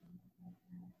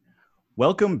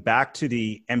Welcome back to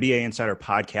the MBA Insider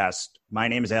Podcast. My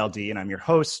name is LD, and I'm your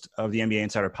host of the MBA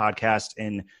Insider Podcast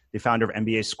and the founder of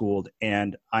MBA Schooled.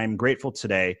 And I'm grateful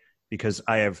today because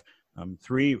I have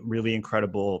three really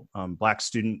incredible Black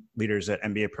student leaders at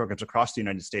MBA programs across the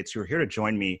United States who are here to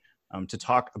join me to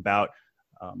talk about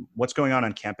what's going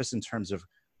on campus in terms of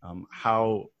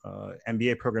how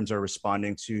MBA programs are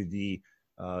responding to the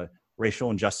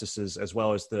racial injustices as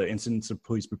well as the incidents of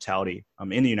police brutality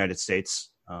in the United States.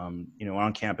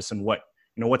 On campus and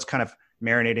what's kind of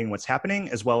marinating what's happening,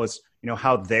 as well as,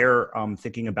 how they're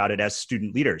thinking about it as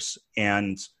student leaders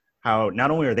and how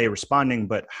not only are they responding,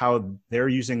 but how they're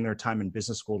using their time in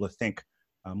business school to think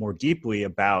more deeply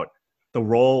about the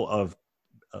role of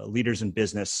leaders in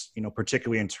business,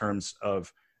 particularly in terms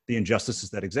of the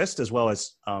injustices that exist, as well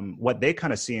as what they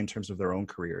kind of see in terms of their own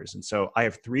careers. And so I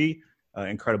have three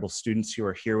incredible students who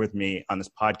are here with me on this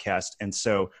podcast. And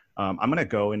so I'm going to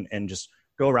go and just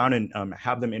go around and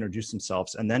have them introduce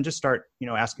themselves and then just start,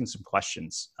 asking some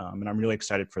questions. And I'm really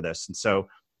excited for this. And so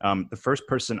the first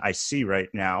person I see right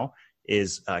now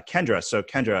is Kendra. So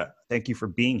Kendra, thank you for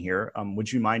being here.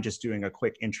 Would you mind just doing a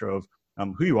quick intro of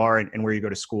who you are and where you go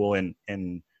to school and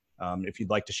if you'd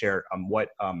like to share what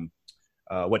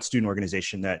student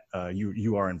organization that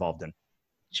you are involved in?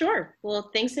 Sure.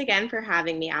 Well, thanks again for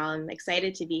having me, Al. I'm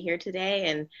excited to be here today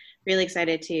and really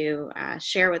excited to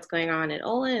share what's going on at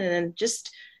Olin and then just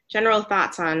general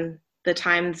thoughts on the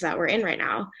times that we're in right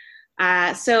now.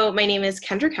 So my name is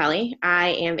Kendra Kelly.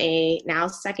 I am a now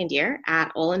second year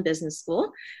at Olin Business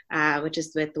School, which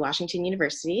is with Washington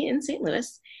University in St.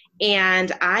 Louis.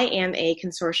 And I am a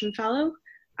consortium fellow.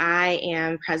 I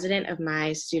am president of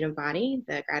my student body,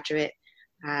 the Graduate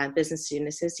Business Student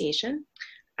Association.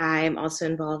 I'm also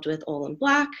involved with Olin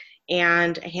Black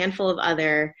and a handful of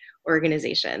other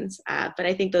organizations. But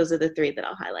I think those are the three that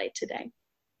I'll highlight today.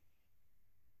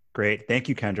 Great. Thank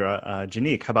you, Kendra.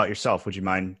 Janique, how about yourself? Would you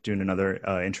mind doing another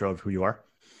intro of who you are?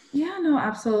 Yeah, no,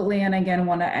 absolutely. And again,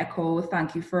 want to echo,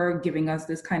 thank you for giving us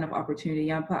this kind of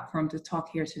opportunity and platform to talk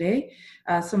here today.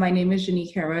 So my name is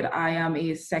Janique Herod. I am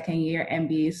a second year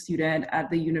MBA student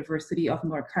at the University of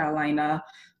North Carolina,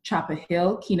 Chapel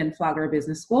Hill, Kenan Flagler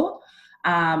Business School.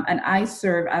 And I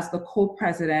serve as the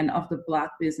co-president of the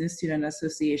Black Business Student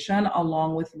Association,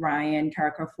 along with Ryan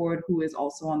Carricker-Ford, who is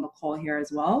also on the call here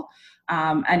as well.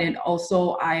 And then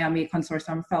also I am a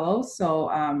consortium fellow, so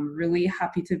I'm really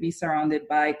happy to be surrounded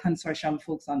by consortium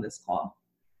folks on this call.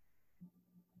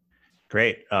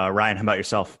 Great. Ryan, how about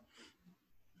yourself?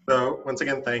 So once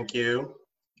again, thank you.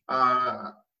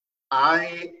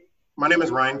 My name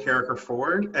is Ryan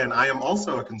Carricker-Ford, and I am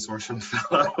also a consortium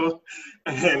fellow.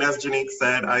 And as Janique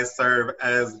said, I serve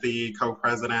as the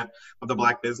co-president of the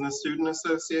Black Business Student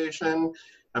Association.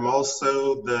 I'm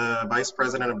also the vice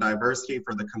president of diversity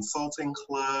for the Consulting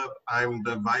Club. I'm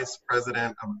the vice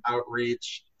president of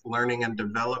outreach, learning and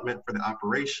development for the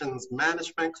Operations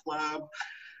Management Club.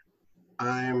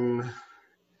 I'm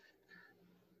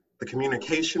the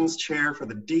communications chair for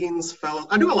the Dean's Fellow.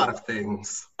 I do a lot of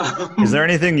things. Is there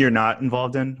anything you're not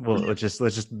involved in? Well, let's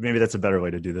just maybe that's a better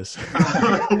way to do this.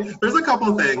 There's a couple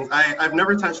of things. I've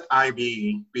never touched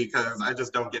IB because I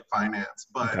just don't get finance,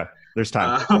 but okay. There's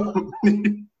time.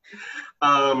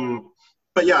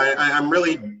 But yeah, I'm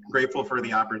really grateful for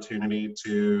the opportunity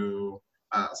to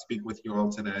speak with you all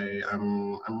today.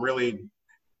 I'm really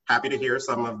happy to hear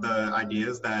some of the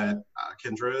ideas that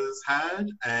Kendra's had,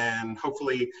 and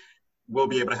hopefully we'll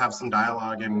be able to have some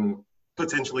dialogue and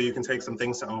potentially you can take some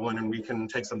things to Olin and we can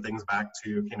take some things back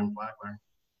to Kenan Flagler.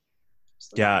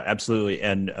 So. Yeah, absolutely.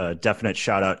 And definite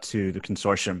shout out to the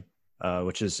consortium,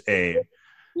 which is a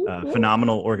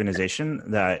phenomenal organization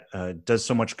that does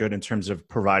so much good in terms of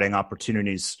providing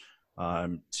opportunities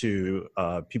to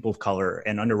people of color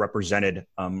and underrepresented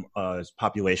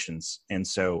populations. And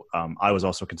so I was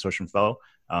also a consortium fellow.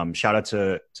 Shout out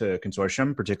to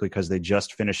consortium, particularly because they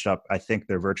just finished up, I think,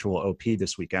 their virtual OP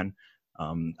this weekend,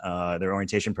 their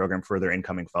orientation program for their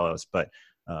incoming fellows, but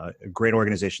a great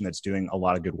organization that's doing a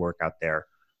lot of good work out there.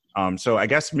 So I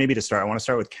guess maybe to start, I want to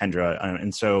start with Kendra.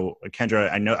 And so Kendra,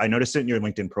 I noticed it in your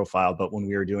LinkedIn profile, but when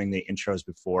we were doing the intros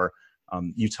before,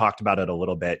 you talked about it a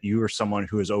little bit. You are someone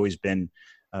who has always been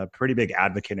a pretty big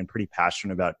advocate and pretty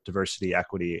passionate about diversity,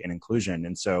 equity, and inclusion.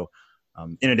 And so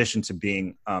in addition to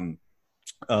being,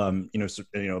 a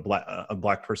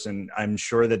Black person, I'm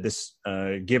sure that this,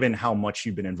 given how much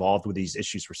you've been involved with these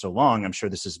issues for so long, I'm sure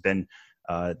this has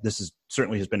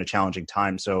certainly been a challenging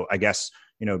time. So I guess,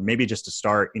 maybe just to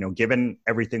start, given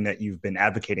everything that you've been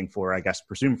advocating for, I guess,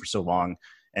 presumed for so long,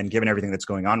 and given everything that's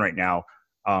going on right now,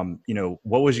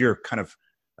 what was your kind of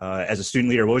as a student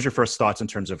leader, what was your first thoughts in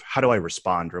terms of how do I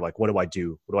respond, or like, what do I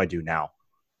do? What do I do now?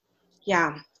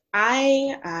 Yeah,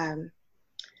 I've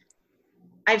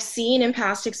seen in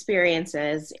past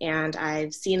experiences, and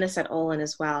I've seen this at Olin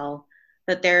as well,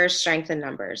 that there's strength in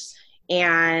numbers.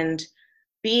 And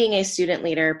being a student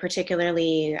leader,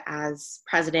 particularly as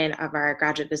president of our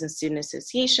Graduate Business Student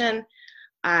Association,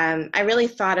 I really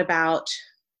thought about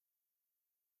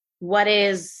what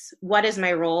is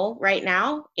my role right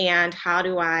now, and how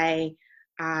do I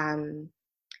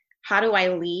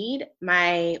lead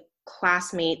my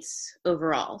classmates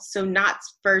overall. So not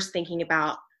first thinking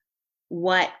about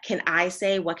what can I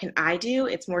say, what can I do?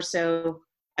 It's more so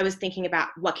I was thinking about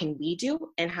what can we do,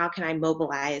 and how can I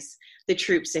mobilize the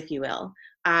troops, if you will,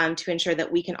 to ensure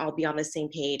that we can all be on the same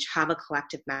page, have a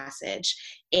collective message,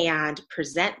 and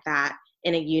present that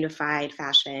in a unified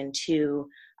fashion to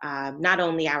not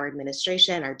only our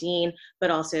administration, our dean,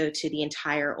 but also to the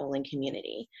entire Olin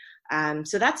community.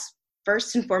 So that's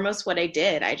first and foremost what I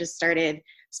did. I just started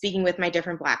speaking with my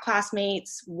different Black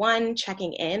classmates,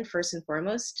 checking in, first and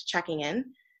foremost, checking in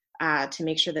to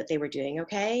make sure that they were doing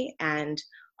okay and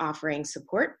offering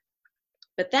support.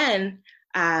 But then,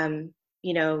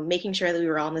 making sure that we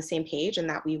were all on the same page and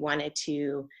that we wanted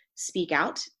to speak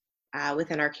out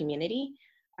within our community,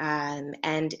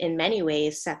 and in many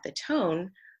ways set the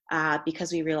tone,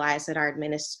 because we realized that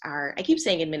I keep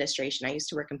saying administration, I used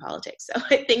to work in politics, so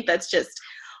I think that's just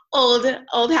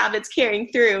old habits carrying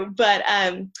through. But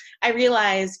I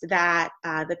realized that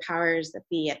the powers that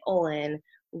be at Olin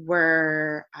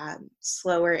were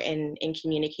slower in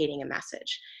communicating a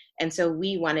message. And so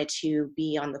we wanted to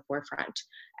be on the forefront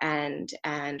and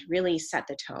really set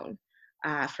the tone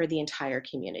for the entire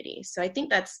community. So I think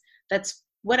that's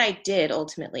what I did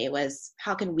ultimately, was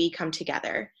how can we come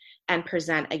together and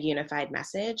present a unified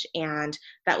message? And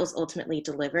that was ultimately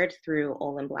delivered through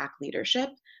Olin Black leadership,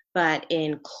 but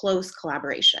in close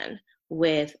collaboration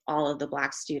with all of the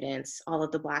Black students, all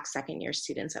of the Black second-year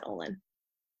students at Olin.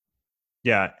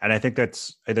 Yeah, and I think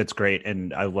that's great,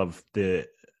 and I love the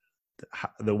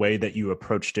way that you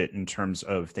approached it in terms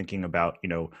of thinking about,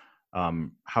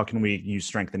 how can we use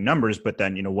strength in numbers, but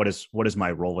then, what is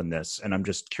my role in this? And I'm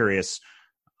just curious,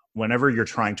 whenever you're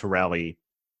trying to rally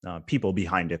people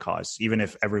behind a cause, even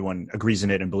if everyone agrees in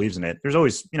it and believes in it, there's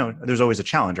always a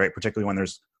challenge, right? Particularly when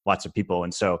there's lots of people.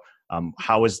 And so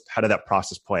how did that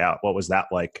process play out? What was that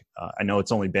like? I know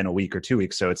it's only been a week or 2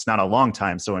 weeks, so it's not a long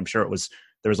time. So I'm sure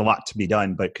there was a lot to be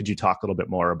done, but could you talk a little bit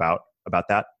more about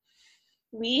that?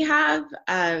 We have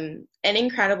an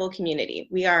incredible community.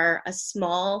 We are a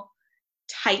small,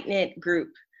 tight-knit group,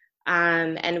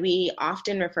 and we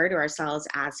often refer to ourselves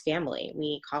as family.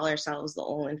 We call ourselves the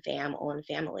Olin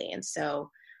family. And so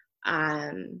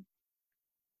I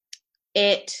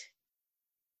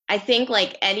think,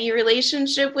 like any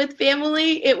relationship with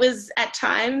family, it was at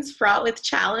times fraught with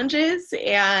challenges,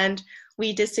 and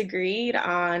we disagreed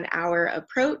on our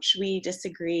approach. We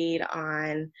disagreed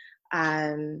on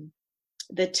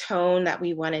the tone that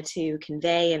we wanted to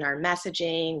convey in our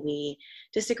messaging. We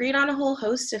disagreed on a whole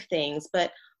host of things,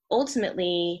 but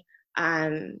ultimately,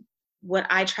 what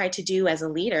I tried to do as a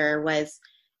leader was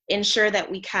ensure that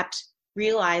we kept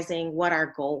realizing what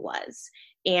our goal was,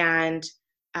 and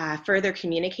further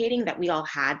communicating that we all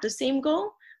had the same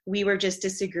goal. We were just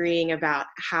disagreeing about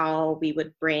how we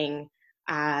would bring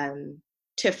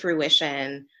to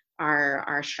fruition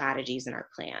our strategies and our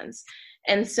plans.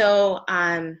 And so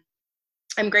I'm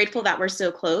grateful that we're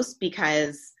so close,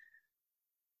 because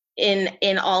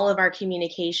in all of our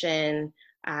communication,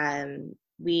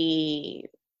 we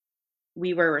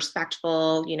were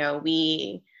respectful.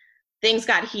 Things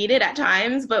got heated at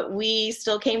times, but we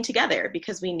still came together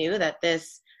because we knew that the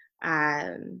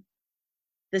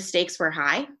stakes were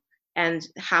high, and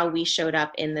how we showed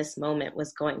up in this moment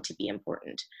was going to be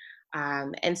important.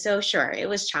 And so, sure, it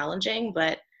was challenging,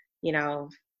 but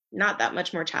not that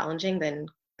much more challenging than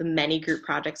the many group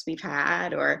projects we've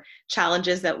had, or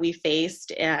challenges that we faced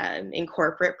in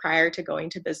corporate prior to going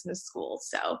to business school.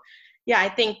 So yeah, I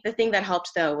think the thing that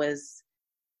helped, though, was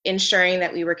ensuring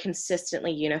that we were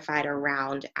consistently unified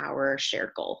around our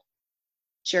shared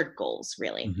goals,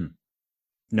 really. Mm-hmm.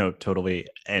 No, totally.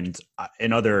 And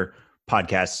in other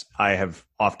podcasts, I have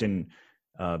often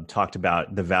talked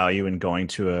about the value in going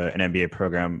to an MBA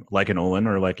program like an Olin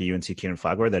or like a UNC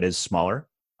Kenan-Flagler that is smaller.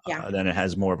 Yeah. Then it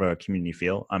has more of a community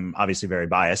feel. I'm obviously very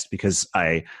biased because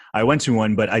I went to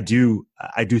one, but I do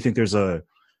think there's a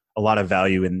lot of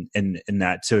value in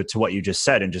that to what you just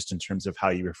said, and just in terms of how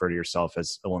you refer to yourself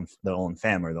as the Olin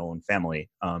fam or the Olin family.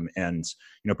 And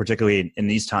particularly in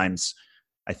these times,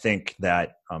 I think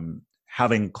that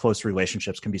having close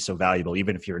relationships can be so valuable,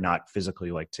 even if you're not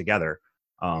physically like together.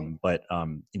 But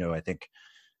I think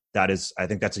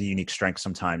that's a unique strength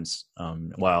sometimes.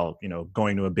 While,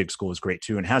 going to a big school is great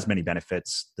too and has many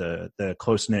benefits, the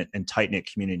close-knit and tight-knit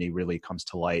community really comes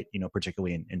to light,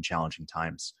 particularly in challenging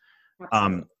times.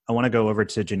 I want to go over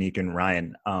to Janique and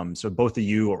Ryan. So both of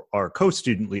you are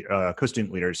co-student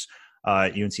leaders,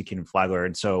 UNC Kenan-Flagler.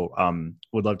 And so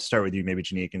would love to start with you, maybe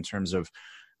Janique, in terms of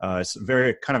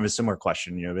very kind of a similar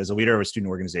question. As a leader of a student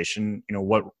organization,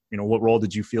 what role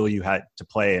did you feel you had to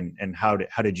play, and how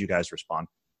did you guys respond?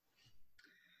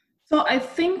 So I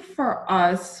think for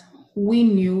us, we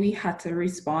knew we had to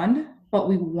respond, but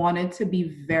we wanted to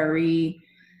be very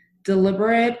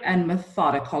deliberate and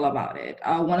methodical about it.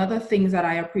 One of the things that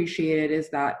I appreciated is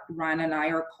that Ryan and I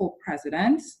are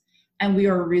co-presidents, and we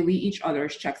are really each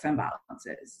other's checks and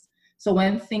balances. So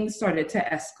when things started to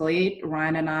escalate,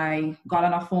 Ryan and I got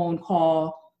on a phone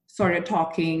call, started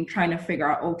talking, trying to figure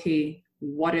out, okay,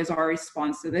 what is our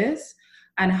response to this?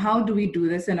 And how do we do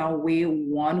this in a way,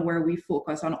 one, where we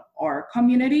focus on our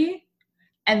community,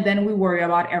 and then we worry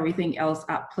about everything else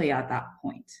at play at that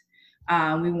point.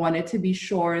 We wanted to be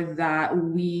sure that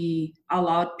we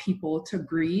allowed people to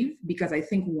grieve, because I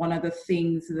think one of the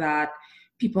things that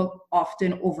people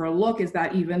often overlook is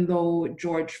that even though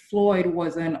George Floyd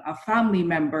wasn't a family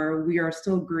member, we are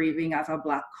still grieving as a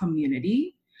Black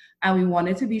community. And we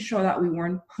wanted to be sure that we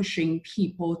weren't pushing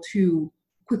people to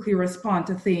quickly respond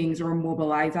to things or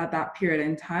mobilize at that period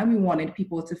in time. We wanted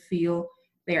people to feel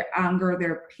their anger,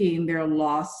 their pain, their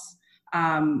loss.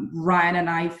 Ryan and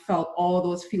I felt all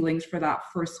those feelings for that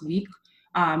first week,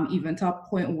 even to a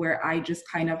point where I just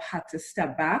kind of had to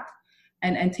step back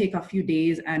and take a few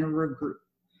days and regroup.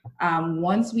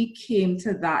 Once we came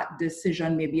to that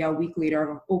decision, maybe a week later,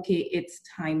 of, okay, it's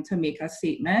time to make a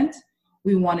statement,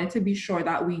 we wanted to be sure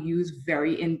that we use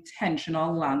very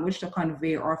intentional language to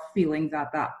convey our feelings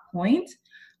at that point,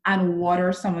 and what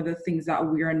are some of the things that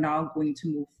we are now going to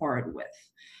move forward with.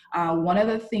 One of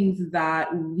the things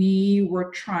that we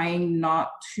were trying not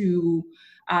to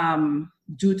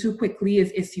do too quickly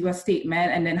is issue a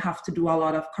statement and then have to do a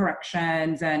lot of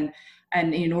corrections and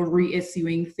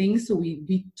reissuing things. So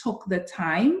we took the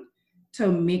time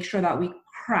to make sure that we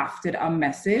crafted a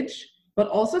message, but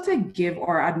also to give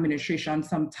our administration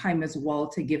some time as well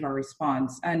to give a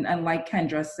response. And like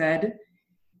Kendra said,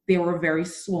 they were very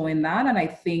slow in that. And I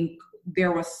think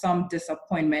there was some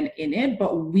disappointment in it,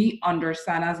 but we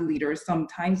understand as leaders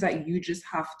sometimes that you just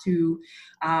have to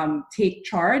take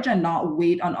charge and not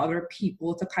wait on other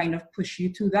people to kind of push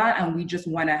you to that. And we just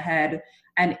went ahead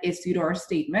and issued our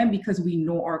statement because we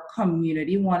know our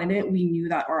community wanted it. We knew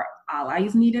that our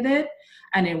allies needed it,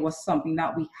 and it was something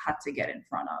that we had to get in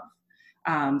front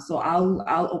of. So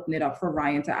I'll open it up for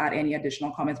Ryan to add any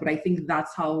additional comments, but I think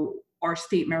that's how our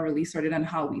statement really started and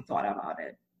how we thought about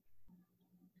it.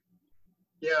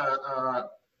 Yeah,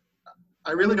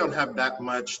 I really don't have that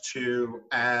much to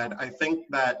add. I think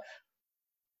that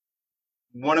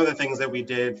one of the things that we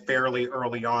did fairly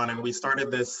early on, and we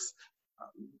started this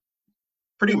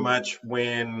pretty much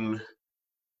when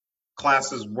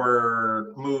classes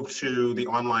were moved to the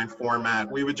online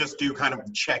format, we would just do kind of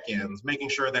check-ins, making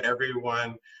sure that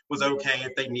everyone was okay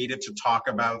if they needed to talk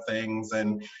about things,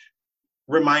 and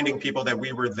reminding people that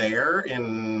we were there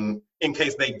in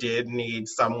case they did need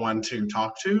someone to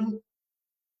talk to.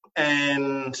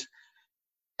 And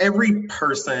every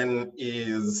person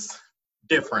is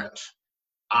different.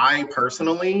 I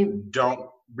personally don't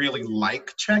really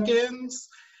like check-ins.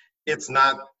 It's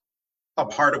not a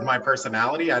part of my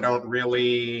personality. I don't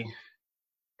really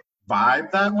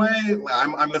vibe that way.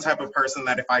 I'm the type of person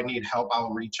that if I need help,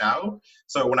 I'll reach out.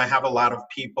 So when I have a lot of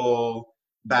people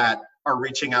that are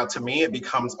reaching out to me, it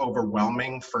becomes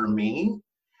overwhelming for me.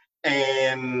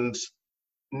 And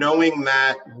knowing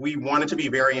that we wanted to be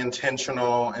very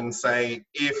intentional and say,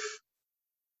 if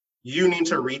you need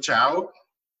to reach out,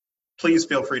 please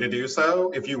feel free to do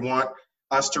so. If you want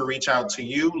us to reach out to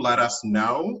you, let us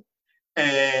know.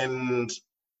 And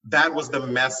that was the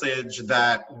message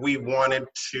that we wanted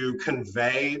to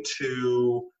convey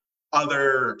to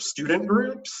other student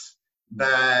groups,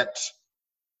 that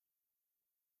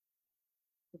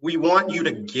we want you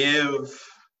to give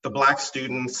the Black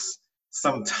students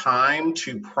some time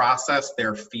to process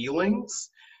their feelings,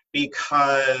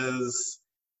 because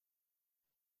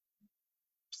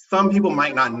some people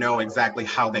might not know exactly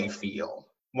how they feel.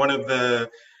 One of the,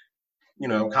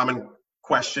 common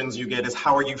questions you get is,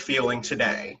 how are you feeling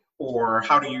today? Or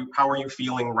how are you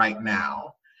feeling right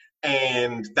now?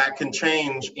 And that can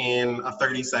change in a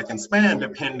 30-second span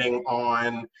depending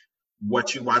on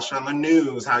what you watched on the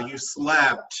news, how you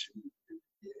slept,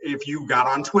 if you got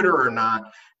on Twitter or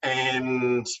not.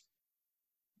 And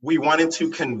we wanted to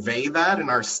convey that in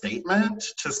our statement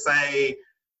to say,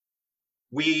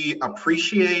 we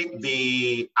appreciate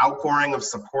the outpouring of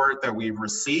support that we've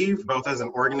received, both as an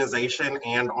organization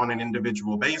and on an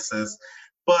individual basis,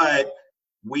 but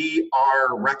we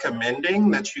are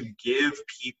recommending that you give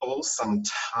people some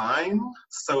time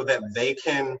so that they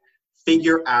can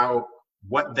figure out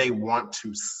what they want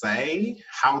to say,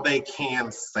 how they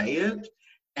can say it,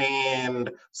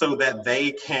 and so that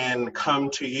they can come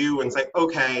to you and say,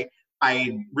 okay,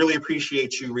 I really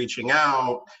appreciate you reaching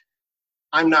out.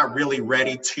 I'm not really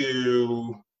ready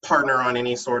to partner on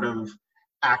any sort of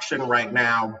action right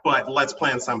now, but let's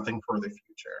plan something for the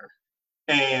future.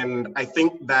 And I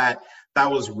think that that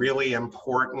was really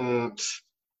important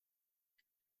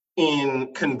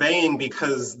in conveying,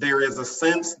 because there is a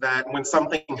sense that when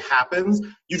something happens,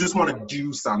 you just want to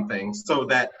do something so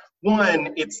that,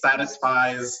 one, it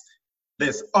satisfies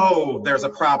this, oh, there's a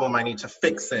problem, I need to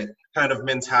fix it kind of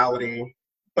mentality,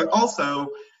 but also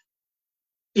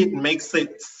it makes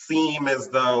it seem as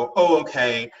though, oh,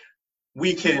 okay,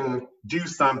 we can do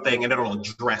something and it'll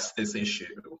address this issue.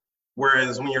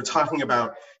 Whereas when you're talking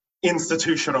about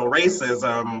institutional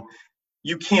racism,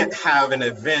 you can't have an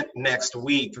event next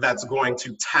week that's going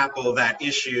to tackle that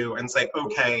issue and say,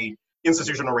 okay,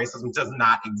 institutional racism does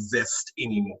not exist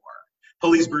anymore.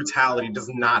 Police brutality does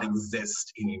not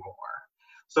exist anymore.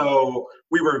 So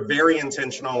we were very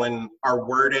intentional in our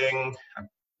wording.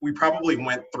 We probably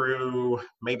went through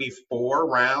maybe 4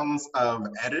 rounds of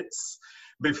edits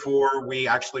before we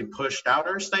actually pushed out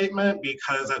our statement,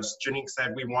 because as Janique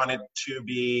said, we wanted to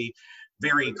be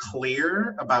very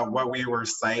clear about what we were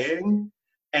saying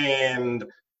and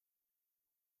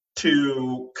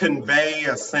to convey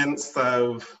a sense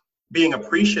of being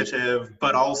appreciative,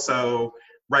 but also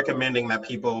recommending that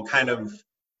people kind of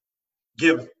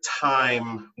give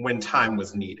time when time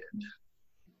was needed.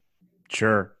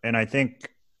 Sure. And I think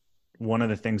one of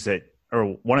the things I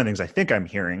think I'm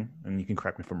hearing, and you can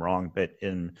correct me if I'm wrong, but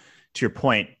to your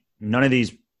point, none of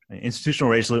these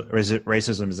institutional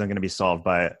racism isn't going to be solved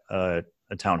by a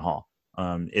town hall.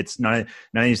 It's none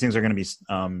of these things are going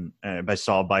to be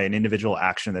solved by an individual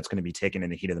action that's going to be taken in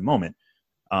the heat of the moment.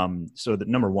 So the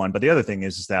number one, but the other thing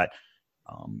is that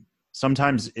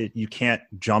sometimes you can't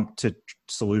jump to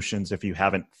solutions if you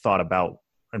haven't thought about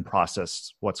and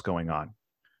processed what's going on.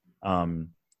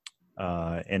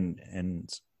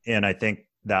 And I think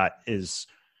that is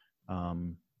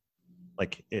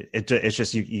it's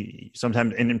just you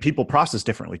sometimes, and people process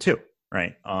differently too,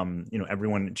 right?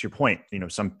 Everyone, to your point,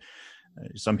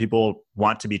 some people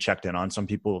want to be checked in on, some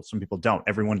people don't.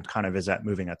 Everyone kind of is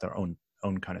moving at their own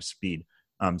kind of speed.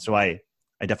 So I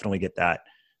definitely get that.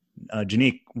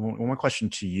 Janique, one more question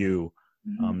to you.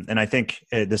 Mm-hmm. And I think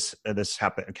this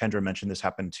happened, Kendra mentioned this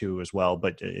happened too as well,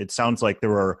 but it sounds like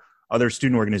there were other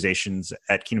student organizations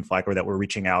at Kenan-Flagler that were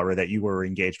reaching out or that you were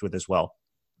engaged with as well,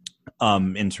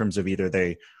 in terms of either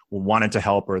they wanted to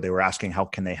help or they were asking how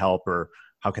can they help or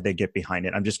how could they get behind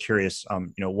it. I'm just curious,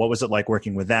 what was it like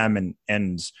working with them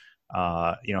and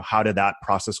how did that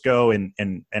process go and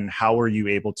how were you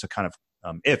able to kind of,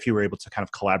 if you were able to kind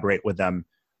of collaborate with them,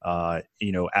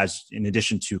 as in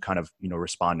addition to kind of,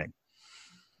 responding?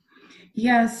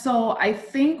 Yeah, so I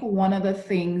think one of the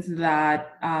things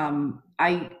that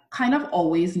I kind of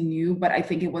always knew, but I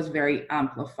think it was very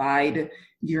amplified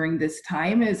during this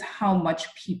time, is how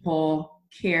much people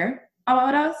care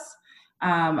about us.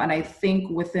 And I think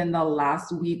within the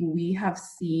last week, we have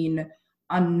seen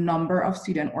a number of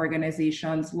student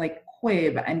organizations like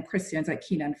QUIB and Christians at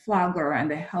Kenan-Flagler and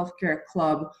the Healthcare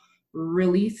Club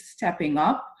really stepping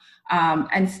up.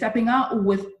 And stepping out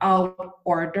without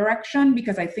our direction,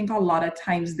 because I think a lot of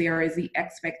times there is the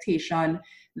expectation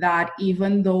that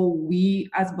even though we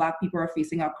as Black people are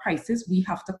facing a crisis, we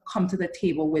have to come to the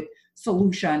table with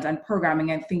solutions and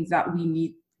programming and things that we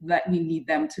need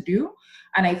them to do.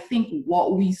 And I think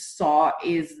what we saw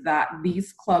is that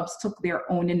these clubs took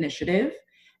their own initiative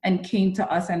and came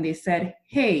to us and they said,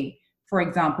 hey, for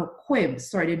example, QUIB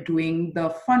started doing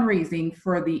the fundraising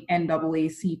for the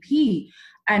NAACP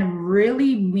and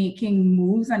really making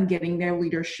moves and getting their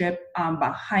leadership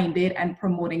behind it and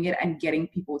promoting it and getting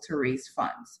people to raise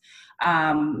funds.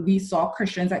 We saw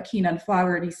Christians at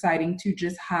Kenan-Flagler deciding to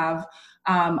just have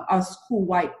a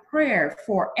school-wide prayer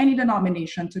for any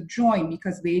denomination to join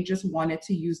because they just wanted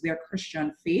to use their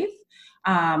Christian faith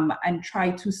and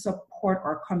try to support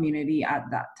our community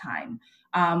at that time.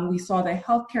 We saw the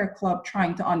Healthcare Club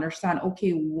trying to understand,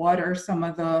 okay, what are some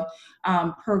of the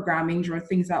programming or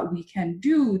things that we can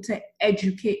do to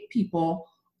educate people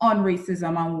on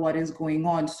racism and what is going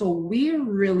on. So we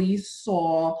really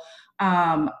saw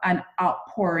an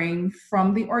outpouring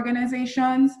from the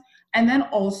organizations and then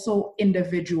also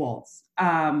individuals.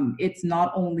 It's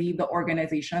not only the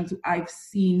organizations. I've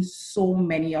seen so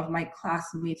many of my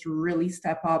classmates really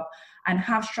step up and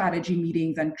have strategy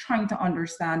meetings and trying to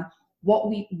understand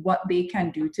what they can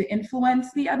do to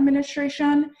influence the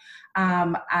administration.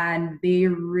 And they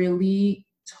really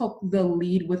took the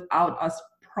lead without us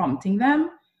prompting them.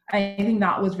 I think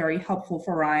that was very helpful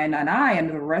for Ryan and I and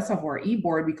the rest of our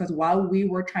e-board, because while we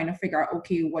were trying to figure out,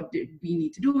 okay, what did we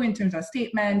need to do in terms of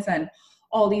statements and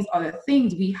all these other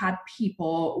things, we had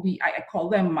people, I call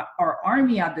them our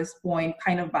army at this point,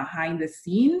 kind of behind the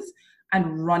scenes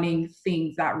and running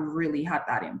things that really had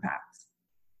that impact.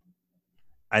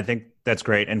 I think that's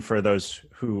great. And for those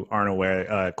who aren't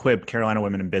aware, QUIB, Carolina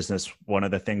Women in Business, one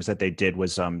of the things that they did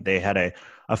was they had a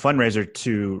fundraiser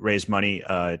to raise money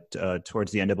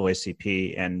towards the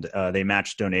NAACP, and they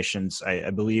matched donations. I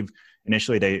believe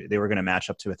initially they were going to match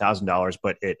up to $1,000,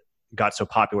 but it got so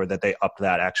popular that they upped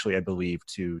that actually, I believe,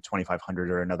 to $2,500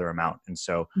 or another amount. And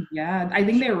so, yeah, I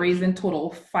think they raised in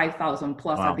total 5,000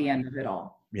 plus wow. At the end of it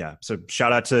all. Yeah. So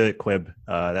shout out to QUIB.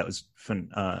 That was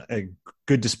a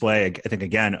good display, I think,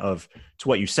 again, to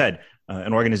what you said,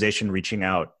 an organization reaching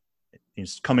out,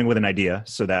 coming with an idea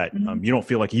so that you don't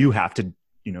feel like you have to,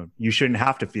 you shouldn't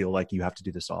have to feel like you have to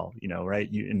do this all, right?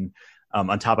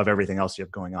 On top of everything else you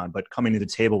have going on, but coming to the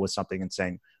table with something and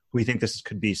saying, we think this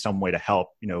could be some way to help,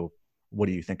 what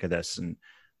do you think of this? And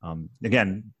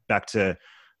again, back to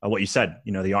what you said,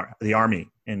 the army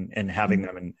and having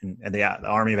them and the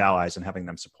army of allies and having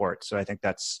them support. So I think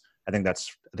that's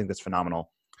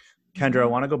phenomenal. Kendra, I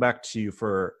want to go back to you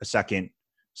for a second.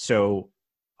 So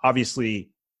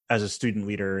obviously, as a student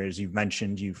leader, as you've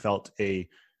mentioned, you felt a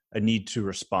need to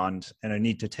respond and a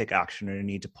need to take action and a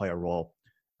need to play a role.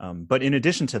 But in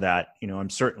addition to that, I'm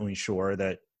certainly sure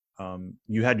that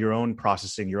you had your own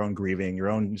processing, your own grieving, your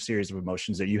own series of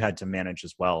emotions that you had to manage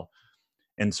as well.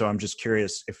 And so I'm just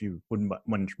curious if you wouldn't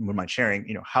mind sharing,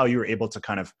 how you were able to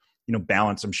kind of,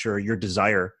 balance, I'm sure, your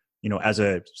desire, as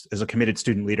a committed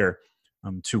student leader,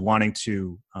 to wanting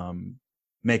to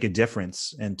make a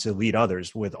difference and to lead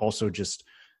others, with also just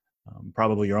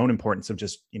probably your own importance of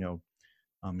just,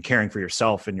 caring for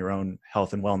yourself and your own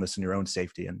health and wellness and your own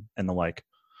safety and the like.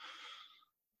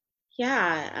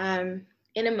 Yeah.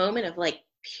 In a moment of like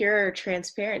pure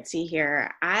transparency here,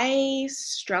 I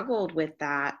struggled with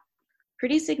that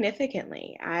pretty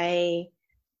significantly. I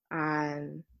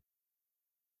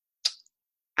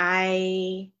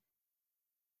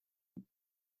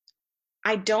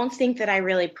don't think that I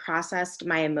really processed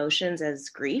my emotions as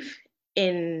grief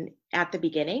at the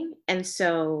beginning. And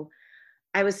so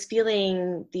I was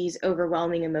feeling these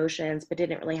overwhelming emotions, but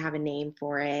didn't really have a name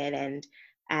for it. And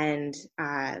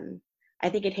I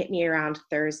think it hit me around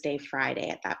Thursday, Friday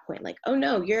at that point, like, oh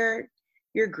no, you're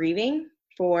grieving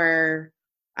for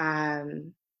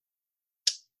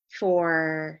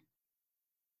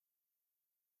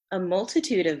a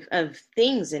multitude of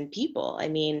things and people. I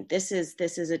mean, this is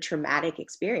a traumatic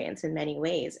experience in many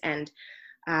ways. And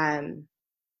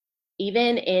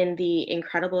even in the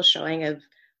incredible showing of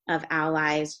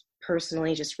allies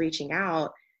personally just reaching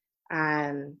out,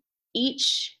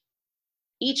 each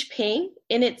ping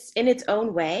in its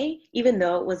own way, even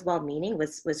though it was well-meaning,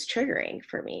 was triggering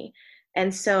for me.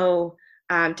 And so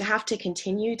to have to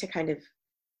continue to kind of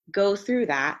go through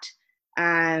that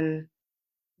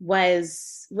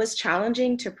was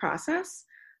challenging to process.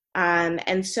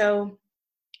 And so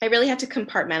I really had to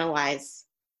compartmentalize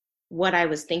what I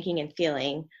was thinking and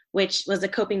feeling, which was a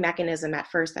coping mechanism at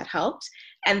first that helped.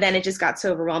 And then it just got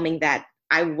so overwhelming that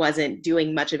I wasn't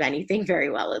doing much of anything very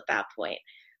well at that point.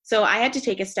 So I had to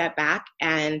take a step back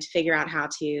and figure out how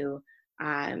to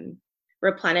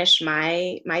replenish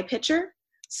my pitcher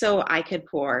so I could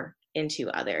pour into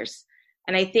others.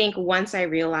 And I think once I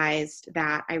realized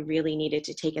that I really needed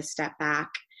to take a step back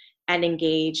and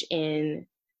engage in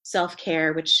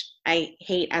self-care, which I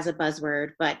hate as a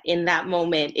buzzword, but in that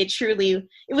moment, it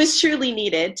was truly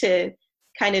needed to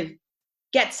kind of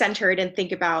get centered and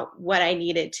think about what I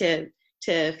needed to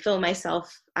fill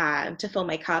myself, to fill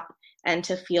my cup, and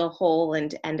to feel whole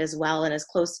and as well and as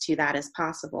close to that as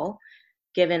possible,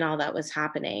 given all that was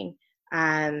happening.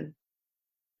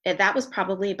 That was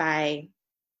probably by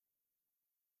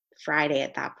Friday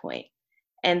at that point.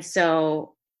 And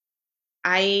so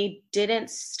I didn't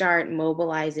start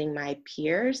mobilizing my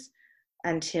peers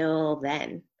until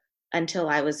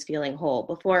I was feeling whole.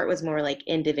 Before, it was more like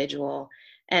individual.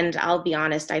 And I'll be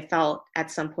honest, I felt at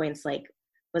some points like,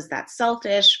 was that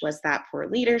selfish? Was that poor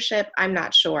leadership? I'm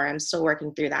not sure. I'm still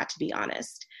working through that, to be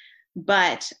honest.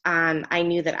 But I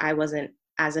knew that I wasn't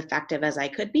as effective as I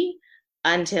could be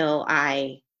until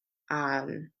I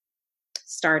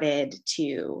started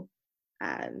to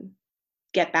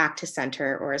get back to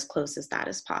center, or as close as that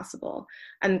as possible.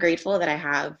 I'm grateful that I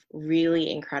have really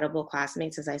incredible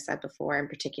classmates, as I said before, in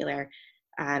particular,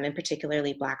 and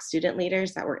particularly Black student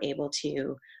leaders that were able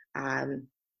to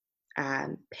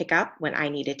pick up when I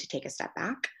needed to take a step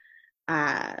back.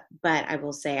 But I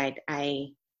will say,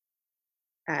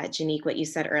 Janique, what you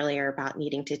said earlier about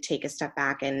needing to take a step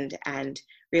back and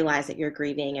realize that you're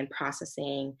grieving and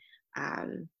processing.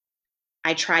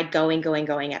 I tried going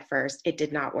at first. It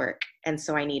did not work. And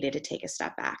so I needed to take a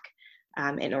step back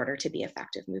in order to be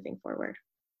effective moving forward.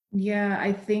 Yeah,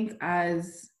 I think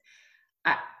as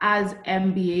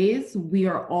MBAs, we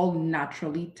are all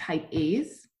naturally type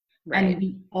A's. Right. And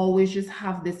we always just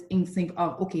have this instinct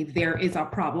of, okay, there is a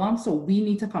problem. So we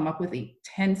need to come up with a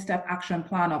 10-step action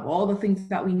plan of all the things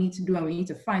that we need to do, and we need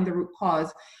to find the root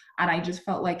cause. And I just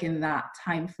felt like in that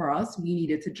time for us, we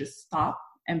needed to just stop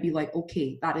and be like,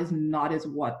 okay, that is not as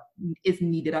what is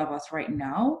needed of us right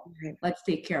now. Right. Let's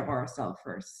take care of ourselves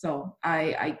first. So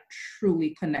I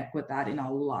truly connect with that in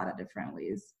a lot of different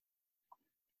ways.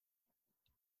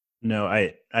 No,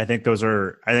 I think those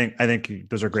are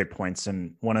great points.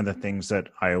 And one of the things that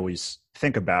I always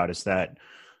think about is that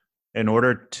in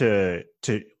order to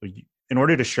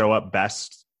show up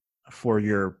best for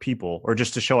your people, or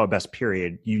just to show up best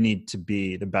period, you need to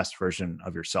be the best version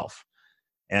of yourself.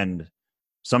 And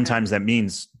sometimes that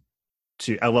means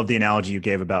I love the analogy you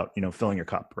gave about, filling your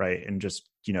cup, right? And just,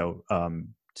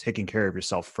 taking care of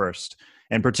yourself first.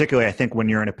 And particularly, I think when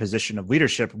you're in a position of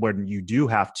leadership, when you do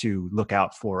have to look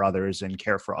out for others and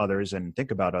care for others and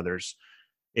think about others,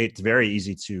 it's very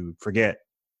easy to forget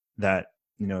that,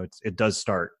 it does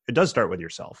start with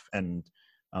yourself. And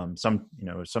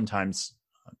sometimes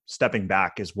stepping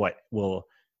back is what will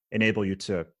enable you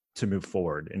to move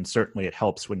forward. And certainly it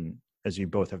helps when, as you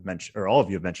both have mentioned, or all of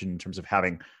you have mentioned, in terms of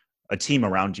having a team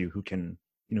around you who can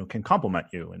complement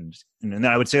you. And then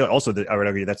I would say also that I would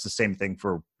argue that's the same thing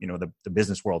for, the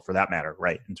business world for that matter,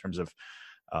 right? In terms of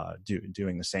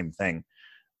doing the same thing.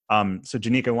 So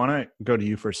Janique, I want to go to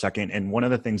you for a second. And one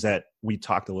of the things that we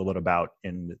talked a little bit about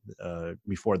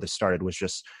before this started was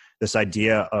just this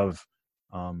idea of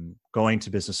going to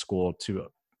business school to,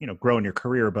 grow in your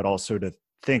career, but also to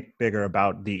think bigger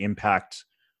about the impact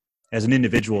as an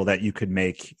individual that you could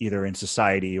make either in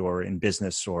society or in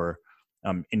business or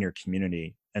in your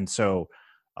community. And so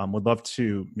would love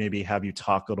to maybe have you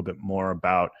talk a little bit more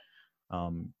about,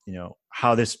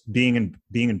 how this being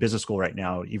in business school right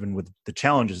now, even with the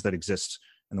challenges that exist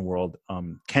in the world,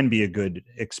 can be a good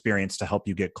experience to help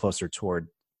you get closer toward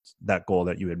that goal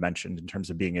that you had mentioned in terms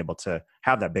of being able to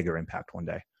have that bigger impact one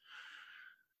day.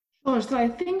 Sure. So I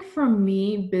think for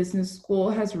me, business school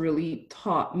has really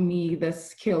taught me the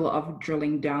skill of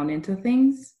drilling down into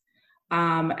things.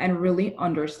 And really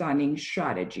understanding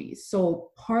strategies.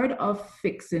 So part of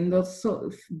fixing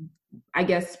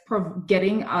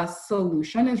getting a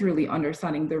solution is really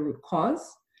understanding the root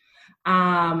cause.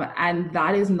 And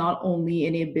that is not only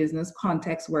in a business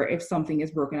context where if something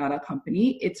is broken at a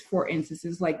company, it's for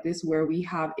instances like this where we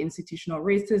have institutional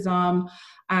racism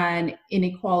and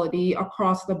inequality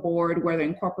across the board, whether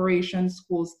in corporations,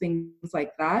 schools, things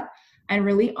like that. And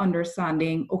really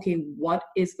understanding, okay, what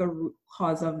is the root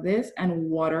cause of this and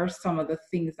what are some of the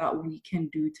things that we can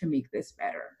do to make this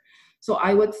better? So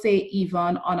I would say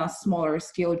even on a smaller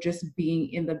scale, just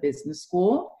being in the business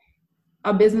school,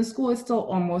 a business school is still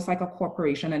almost like a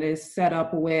corporation. It is set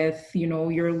up with,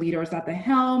 your leaders at the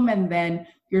helm and then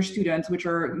your students, which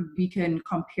we can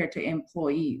compare to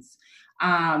employees.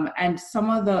 And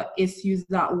some of the issues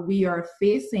that we are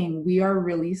facing, we are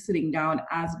really sitting down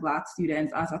as Black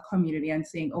students, as a community and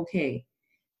saying, okay,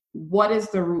 what is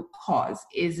the root cause?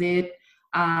 Is it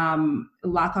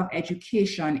lack of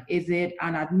education? Is it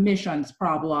an admissions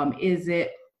problem?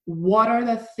 What are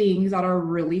the things that are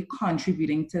really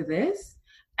contributing to this?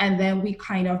 And then we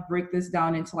kind of break this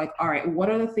down into like, all right,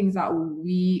 what are the things that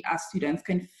we as students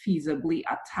can feasibly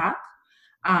attack?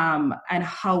 And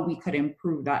how we could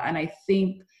improve that. And I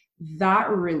think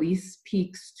that really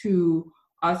speaks to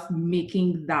us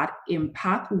making that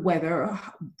impact,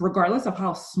 regardless of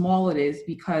how small it is,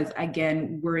 because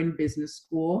again, we're in business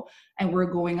school and we're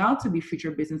going out to be future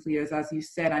business leaders, as you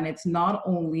said. And it's not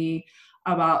only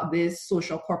about this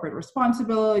social corporate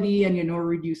responsibility and,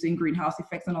 reducing greenhouse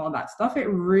effects and all of that stuff. It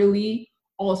really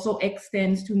also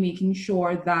extends to making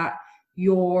sure that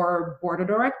your board of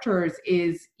directors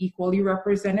is equally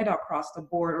represented across the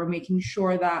board, or making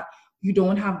sure that you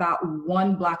don't have that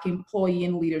one Black employee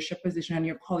in leadership position and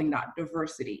you're calling that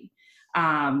diversity.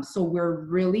 So we're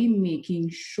really making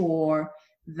sure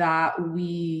that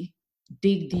we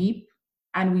dig deep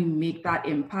and we make that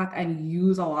impact and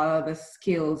use a lot of the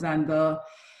skills and the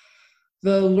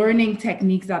learning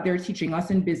techniques that they're teaching us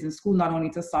in business school, not only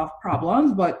to solve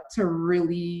problems, but to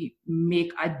really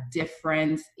make a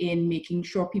difference in making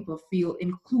sure people feel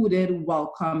included,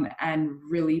 welcome, and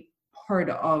really part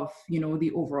of,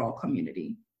 the overall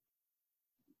community.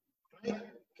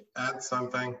 Add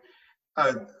something.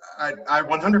 I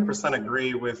 100%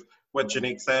 agree with what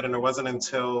Janique said, and it wasn't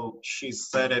until she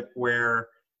said it where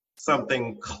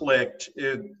something clicked.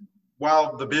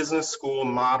 While the business school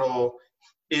model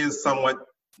is somewhat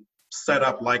set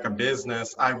up like a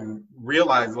business, I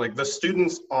realized like the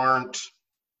students aren't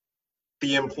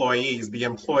the employees. The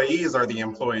employees are the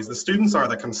employees. The students are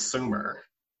the consumer.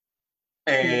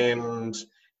 And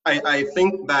I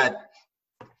think that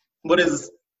what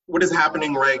is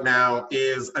happening right now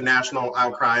is a national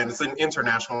outcry, and it's an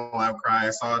international outcry. I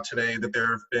saw today that there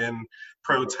have been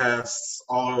protests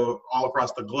all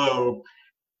across the globe.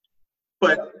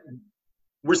 But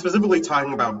we're specifically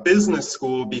talking about business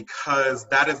school because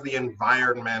that is the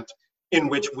environment in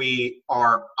which we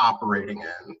are operating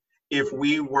in. If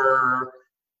we were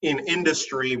in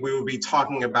industry, we would be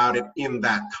talking about it in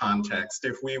that context.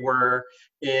 If we were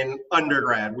in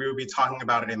undergrad, we would be talking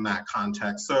about it in that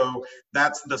context. So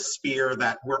that's the sphere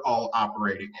that we're all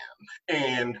operating in.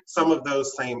 And some of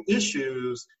those same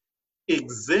issues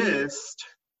exist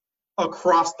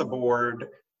across the board.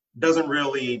 Doesn't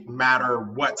really matter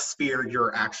what sphere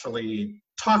you're actually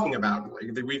talking about. Like,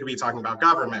 we could be talking about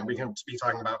government, we can be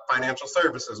talking about financial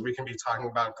services, we can be talking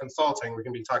about consulting, we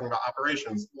can be talking about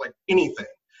operations, like anything.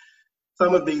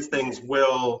 Some of these things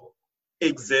will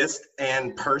exist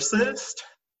and persist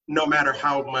no matter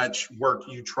how much work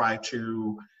you try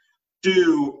to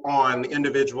do on the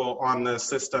individual, on the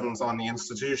systems, on the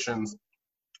institutions.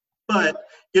 But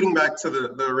getting back to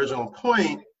the original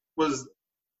point was,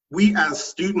 we as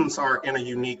students are in a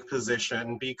unique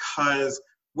position because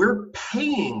we're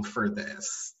paying for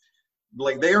this.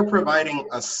 Like, they are providing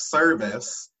a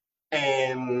service,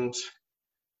 and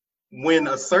when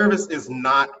a service is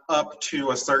not up to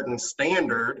a certain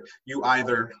standard, you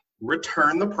either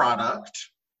return the product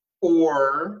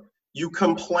or you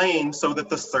complain so that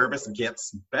the service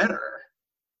gets better.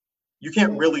 You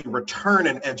can't really return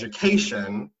an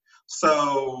education,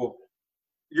 so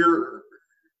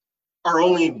our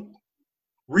only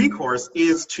recourse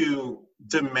is to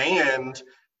demand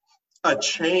a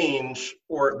change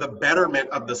or the betterment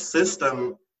of the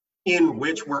system in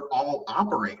which we're all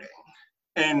operating.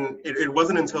 And it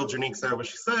wasn't until Janique said what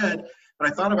she said that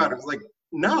I thought about it. It was like,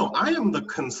 no, I am the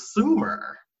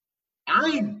consumer.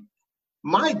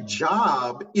 My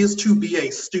job is to be a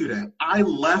student. I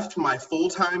left my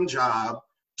full-time job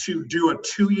to do a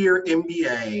 2-year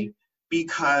MBA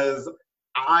because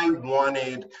I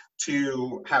wanted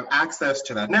to have access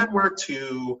to that network,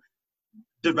 to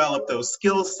develop those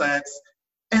skill sets,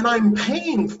 and I'm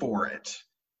paying for it.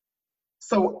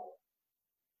 So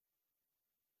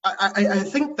I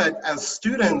think that as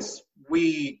students,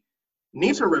 we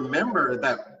need to remember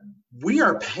that we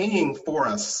are paying for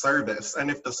a service. And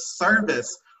if the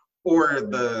service or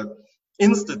the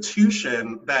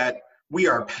institution that we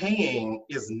are paying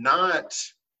is not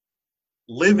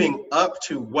living up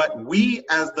to what we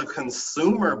as the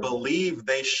consumer believe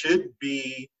they should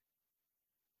be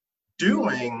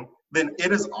doing, then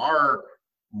it is our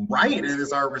right, it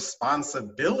is our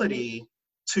responsibility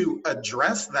to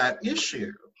address that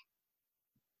issue.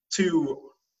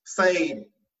 To say,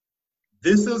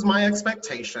 this is my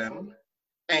expectation,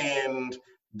 and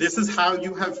this is how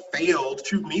you have failed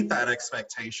to meet that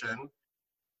expectation.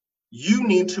 You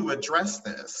need to address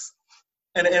this.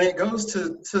 And it goes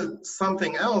to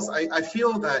something else. I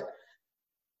feel that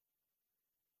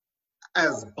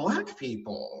as Black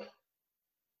people,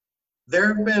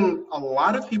 there have been a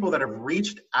lot of people that have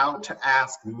reached out to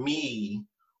ask me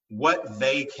what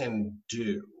they can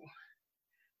do.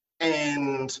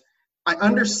 And I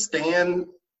understand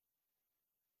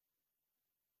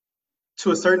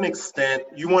to a certain extent,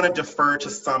 you want to defer to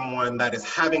someone that is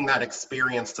having that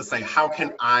experience to say, how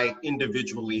can I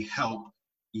individually help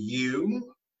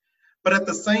you? But at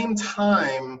the same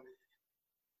time,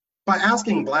 by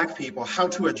asking Black people how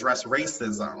to address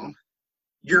racism,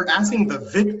 you're asking the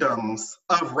victims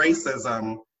of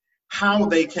racism how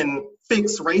they can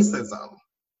fix racism.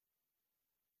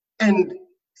 And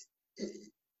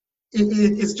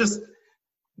it's just,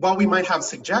 while we might have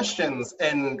suggestions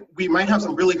and we might have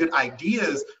some really good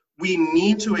ideas, we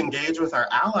need to engage with our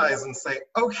allies and say,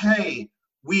 okay,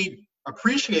 we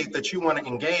appreciate that you want to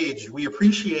engage. We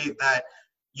appreciate that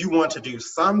you want to do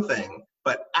something,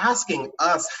 but asking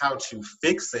us how to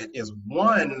fix it is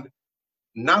one,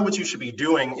 not what you should be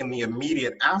doing in the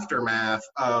immediate aftermath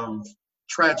of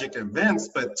tragic events,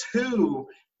 but two,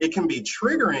 it can be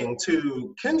triggering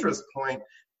to Kendra's point.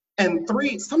 And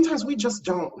three, sometimes we just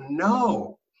don't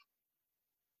know.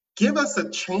 Give us a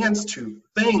chance to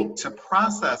think, to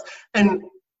process, and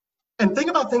think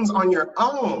about things on your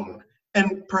own.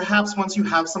 And perhaps once you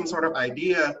have some sort of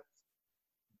idea,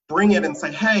 bring it and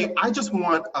say, hey, I just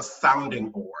want a sounding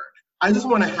board. I just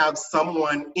want to have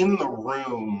someone in the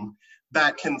room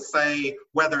that can say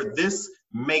whether this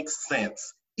makes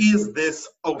sense. Is this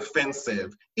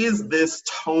offensive? Is this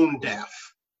tone deaf?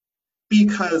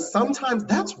 Because sometimes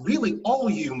that's really all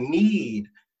you need.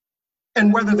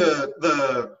 And whether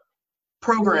the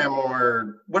program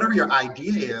or whatever your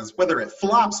idea is, whether it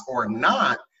flops or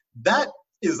not, that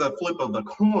is a flip of the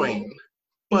coin.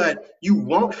 But you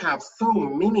won't have so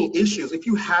many issues if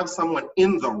you have someone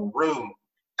in the room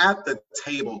at the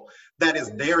table that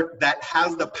is there, that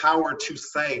has the power to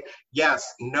say,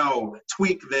 yes, no,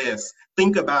 tweak this,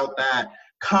 think about that,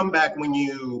 come back when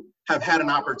you have had an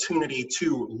opportunity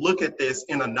to look at this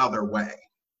in another way.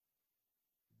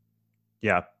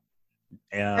 Yeah.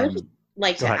 I would just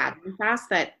like to add fast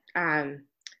that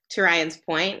to Ryan's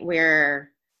point,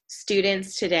 we're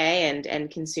students today and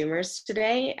consumers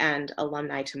today and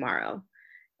alumni tomorrow.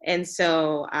 And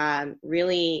so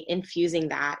really infusing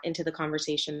that into the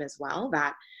conversation as well,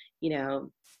 that,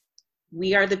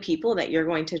 we are the people that you're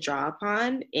going to draw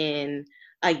upon in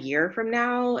a year from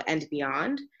now and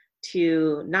beyond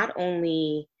to not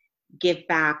only give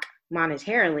back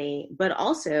monetarily, but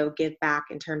also give back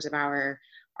in terms of our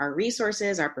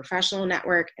resources, our professional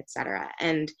network, et cetera.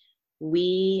 And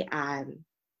we,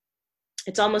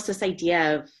 it's almost this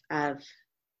idea of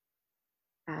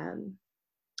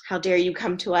how dare you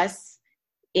come to us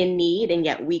in need, and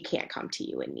yet we can't come to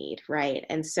you in need, right?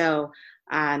 And so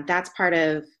that's part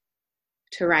of,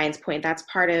 to Ryan's point, that's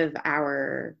part of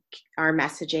our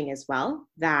messaging as well,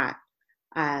 that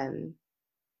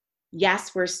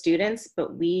yes, we're students,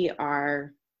 but we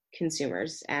are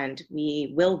consumers and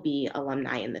we will be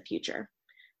alumni in the future.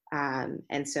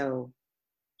 And so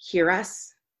hear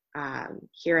us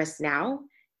now,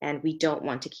 and we don't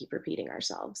want to keep repeating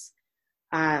ourselves.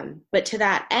 But to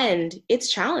that end, it's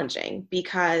challenging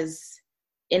because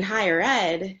in higher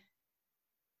ed,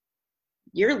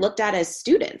 you're looked at as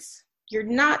students. You're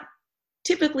not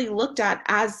typically looked at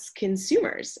as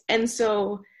consumers. And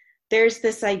so there's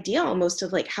this idea almost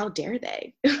of like, how dare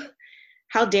they?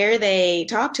 How dare they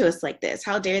talk to us like this?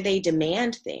 How dare they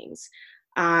demand things?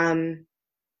 And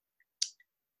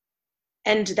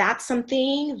that's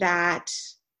something that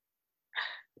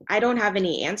I don't have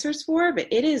any answers for, but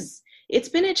it's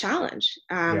been a challenge,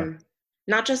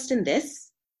 not just in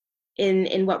this,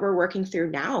 in what we're working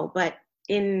through now, but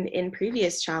in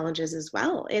previous challenges as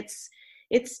well.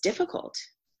 It's difficult.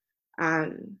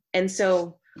 And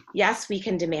so, yes, we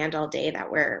can demand all day that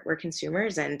we're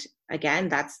consumers. And again,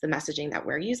 that's the messaging that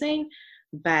we're using,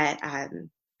 but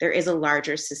there is a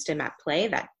larger system at play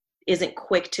that isn't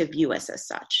quick to view us as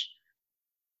such.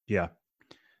 Yeah.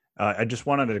 I just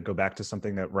wanted to go back to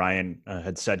something that Ryan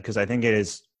had said, because I think it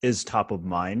is top of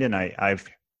mind. And I've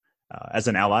as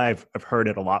an ally, I've heard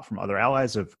it a lot from other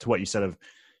allies to what you said of,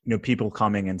 people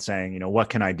coming and saying, what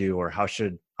can I do, or how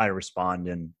should I respond?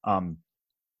 And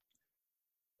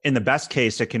in the best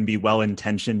case, it can be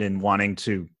well-intentioned in wanting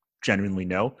to genuinely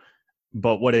know.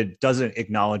 But what it doesn't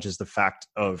acknowledge is the fact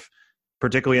of,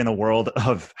 particularly in the world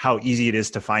of how easy it is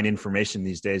to find information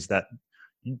these days, that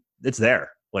it's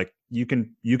there. Like you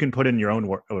can put in your own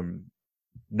work.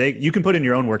 You can put in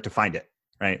your own work to find it,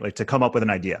 right? Like to come up with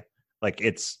an idea. Like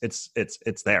it's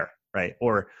there, right?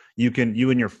 Or you and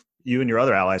your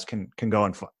other allies can go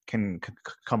and can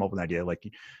come up with an idea. Like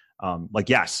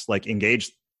yes, like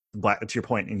engage. To your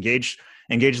point, engage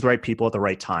the right people at the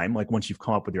right time. Like once you've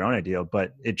come up with your own idea,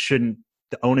 but the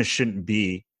onus shouldn't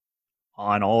be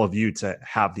on all of you to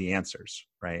have the answers,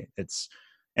 right?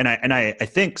 And I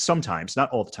think sometimes, not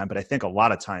all the time, but I think a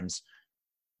lot of times,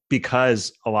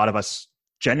 because a lot of us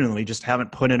genuinely just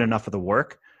haven't put in enough of the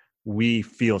work, we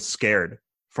feel scared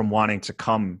from wanting to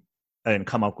come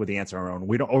up with the answer on our own.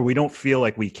 We don't feel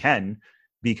like we can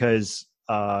because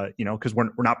because we're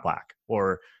not Black,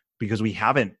 or because we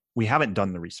haven't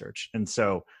done the research. And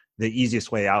so the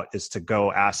easiest way out is to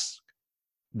go ask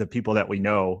the people that we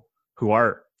know who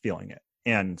are feeling it.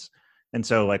 And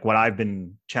so like what I've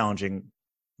been challenging,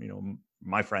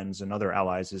 my friends and other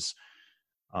allies is,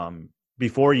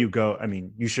 before you go,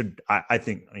 you should, I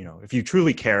think, if you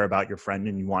truly care about your friend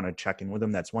and you want to check in with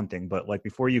them, that's one thing. But like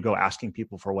before you go asking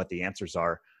people for what the answers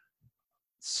are,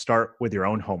 start with your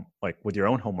own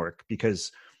homework,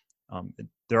 because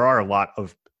there are a lot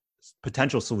of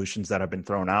potential solutions that have been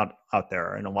thrown out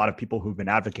there, and a lot of people who've been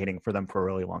advocating for them for a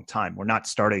really long time. We're not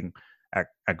starting at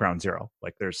ground zero.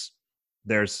 Like there's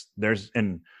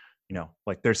and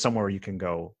like there's somewhere you can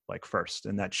go like first,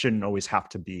 and that shouldn't always have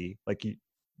to be like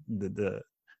the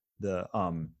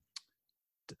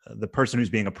person who's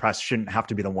being oppressed shouldn't have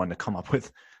to be the one to come up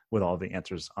with all the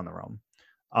answers on their own.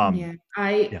 I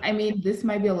mean, this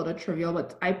might be a little trivial,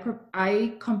 but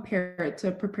I compare it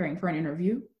to preparing for an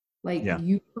interview. Like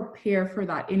you prepare for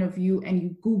that interview and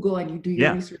you Google and you do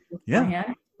your research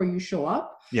beforehand before you show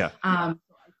up. I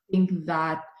think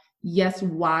that, yes,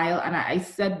 and I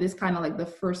said this kind of like the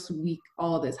first week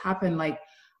all of this happened, like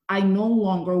I no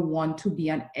longer want to be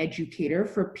an educator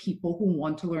for people who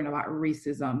want to learn about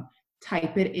racism.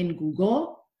 Type it in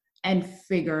Google and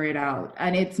figure it out.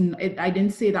 And I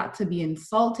didn't say that to be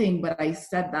insulting, but I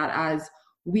said that as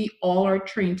we all are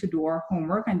trained to do our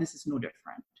homework, and this is no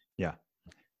different.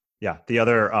 Yeah. The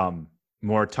other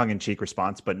more tongue-in-cheek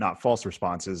response, but not false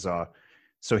response, is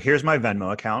so here's my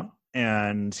Venmo account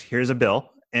and here's a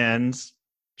bill, and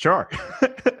sure.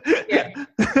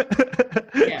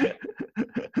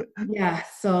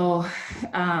 So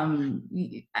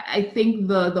I think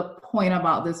the point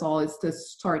about this all is to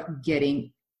start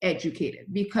getting educated,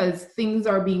 because things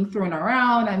are being thrown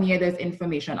around and there's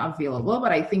information available,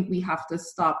 but I think we have to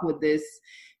stop with this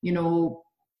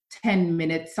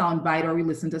 10-minute soundbite, or we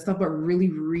listen to stuff, but really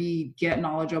read, get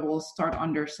knowledgeable, start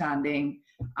understanding,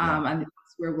 and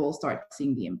that's where we'll start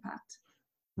seeing the impact.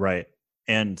 Right.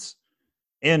 And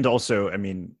also, I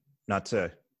mean, not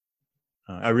to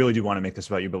I really do want to make this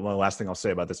about you, but one last thing I'll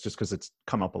say about this, just because it's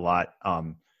come up a lot,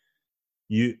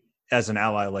 you as an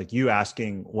ally, like you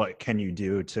asking what can you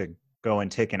do to go and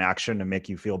take an action to make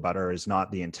you feel better is not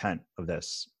the intent of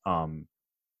this.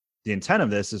 The intent of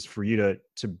this is for you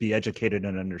to be educated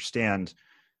and understand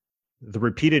the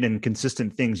repeated and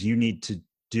consistent things you need to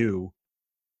do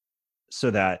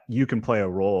so that you can play a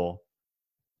role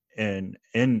in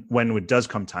when it does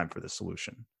come time for the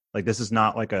solution. Like this is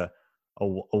not like a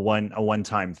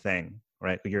one-time thing,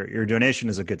 right? Your donation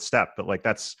is a good step, but like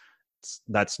that's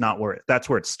not where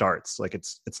it starts. Like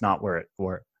it's not where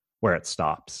it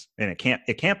stops, and it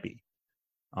can't be,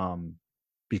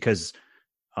 because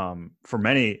for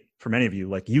many of you,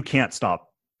 like you can't stop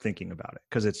thinking about it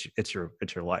because it's your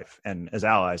life. And as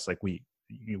allies, like we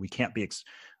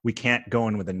can't go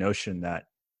in with the notion that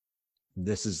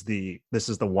this is the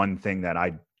one thing that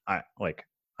I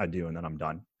do and then I'm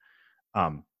done.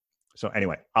 So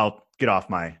anyway, I'll get off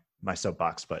my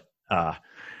soapbox, but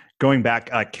going back,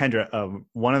 Kendra,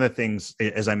 one of the things,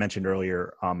 as I mentioned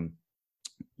earlier,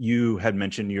 you had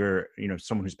mentioned you're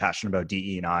someone who's passionate about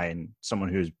DE&I and someone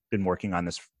who's been working on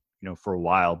this for a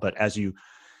while. But as you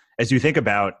think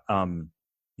about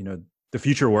the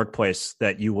future workplace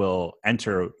that you will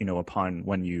enter upon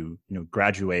when you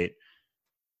graduate,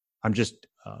 I'm just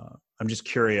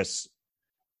curious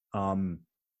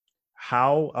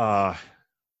how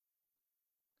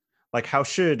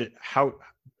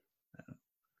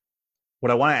what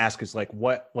I want to ask is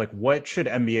what should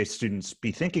MBA students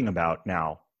be thinking about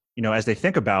now, as they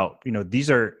think about, these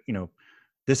are,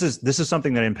 this is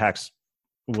something that impacts,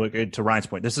 to Ryan's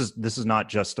point, this is not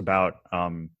just about,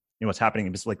 what's happening.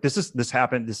 It's like,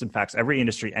 this impacts every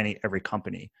industry, every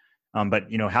company. But,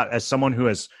 as someone who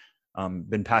has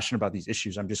been passionate about these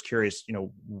issues, I'm just curious,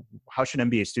 how should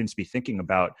MBA students be thinking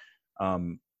about,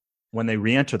 when they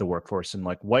re-enter the workforce, and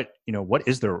what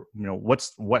is there,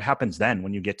 what happens then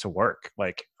when you get to work?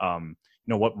 Like,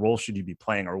 what role should you be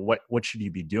playing, or what should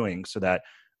you be doing so that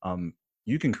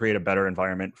you can create a better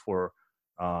environment for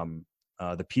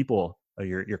the people,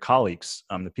 your colleagues,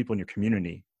 the people in your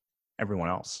community, everyone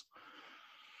else?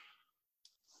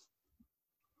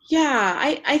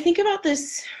 Yeah, I think about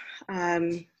this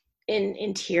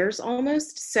in tiers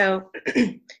almost. So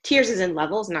tiers is in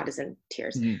levels, not as in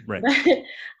tiers. Right.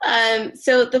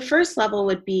 So the first level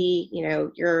would be,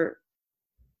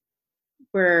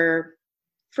 we're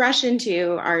fresh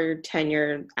into our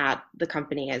tenure at the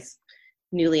company as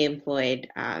newly employed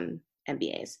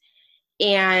MBAs.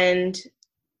 And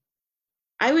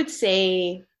I would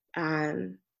say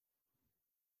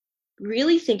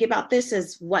really think about this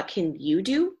as what can you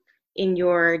do in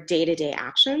your day-to-day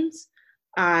actions.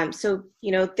 So,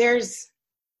 there's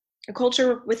a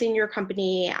culture within your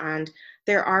company, and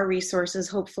there are resources,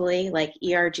 hopefully, like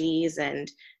ERGs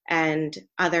and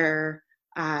other,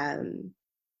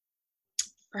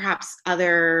 perhaps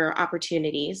other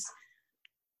opportunities.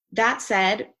 That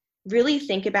said, really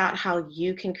think about how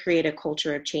you can create a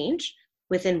culture of change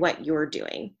within what you're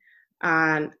doing.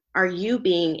 Are you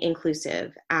being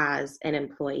inclusive as an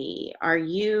employee? Are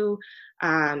you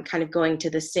kind of going to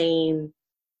the same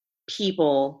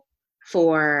people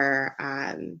for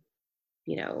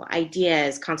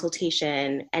ideas,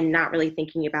 consultation, and not really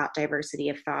thinking about diversity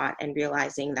of thought and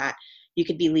realizing that you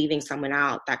could be leaving someone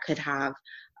out that could have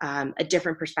a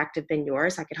different perspective than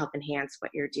yours that could help enhance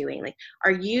what you're doing? Like,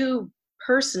 are you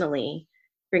personally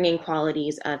bringing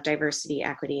qualities of diversity,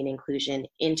 equity, and inclusion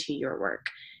into your work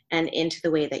and into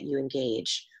the way that you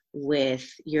engage with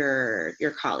your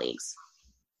colleagues?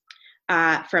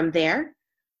 From there,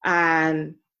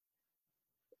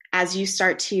 as you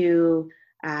start to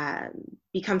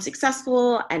become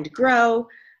successful and grow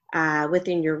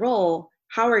within your role,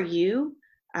 how are you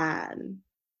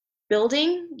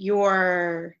building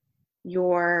your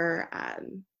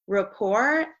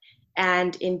rapport,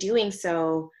 and in doing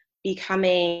so,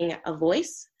 becoming a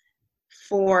voice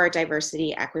for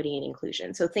diversity, equity, and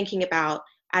inclusion? So thinking about,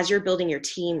 as you're building your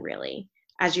team, really,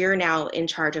 as you're now in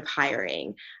charge of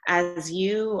hiring, as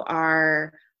you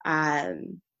are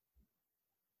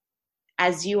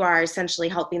essentially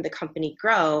helping the company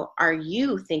grow, are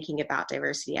you thinking about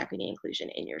diversity, equity, and inclusion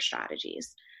in your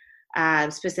strategies,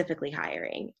 specifically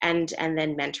hiring? And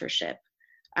then mentorship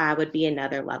would be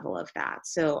another level of that.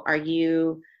 So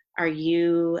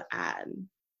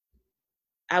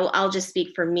I'll just speak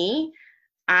for me.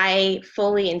 I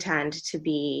fully intend to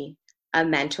be a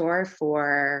mentor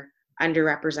for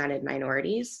underrepresented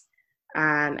minorities,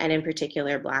 and in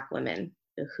particular, Black women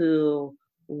who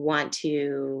want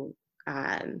to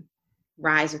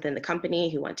rise within the company,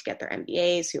 who want to get their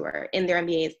MBAs, who are in their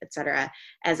MBAs, et cetera.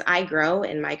 As I grow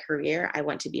in my career, I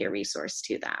want to be a resource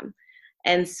to them.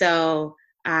 And so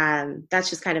that's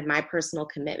just kind of my personal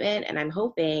commitment. And I'm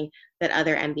hoping that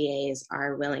other MBAs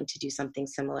are willing to do something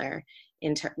similar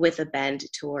with a bend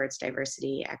towards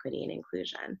diversity, equity, and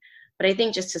inclusion. But I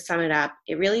think, just to sum it up,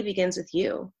 it really begins with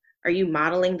you. Are you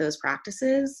modeling those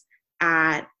practices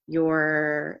at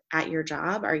your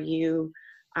job? Are you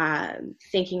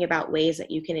thinking about ways that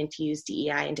you can infuse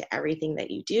DEI into everything that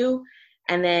you do?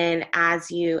 And then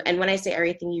and when I say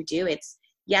everything you do, it's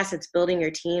building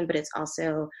your team, but it's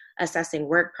also assessing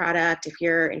work product. If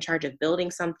you're in charge of building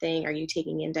something, are you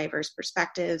taking in diverse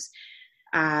perspectives,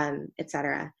 et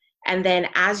cetera? And then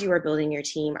as you are building your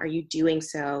team, are you doing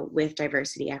so with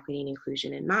diversity, equity, and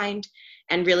inclusion in mind,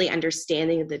 and really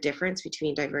understanding the difference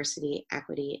between diversity,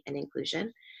 equity, and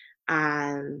inclusion?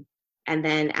 And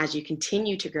then as you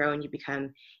continue to grow and you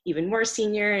become even more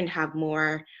senior and have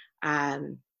more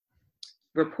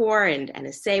rapport and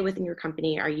a say within your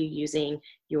company, are you using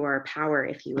your power,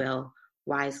 if you will,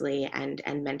 wisely and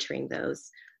mentoring those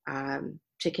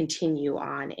to continue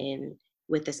on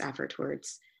with this effort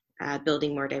towards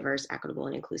building more diverse, equitable,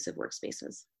 and inclusive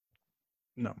workspaces?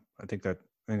 No, I think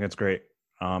that's great.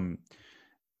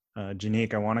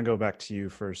 Janique, I want to go back to you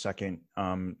for a second.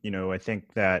 I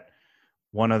think that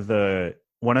one of the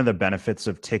benefits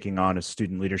of taking on a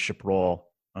student leadership role,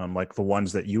 like the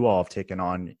ones that you all have taken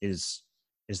on, is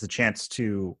the chance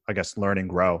to, I guess, learn and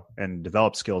grow and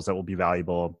develop skills that will be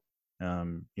valuable,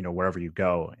 wherever you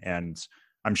go. And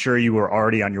I'm sure you were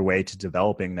already on your way to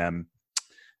developing them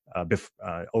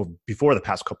before the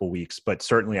past couple of weeks, but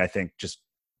certainly I think just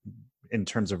in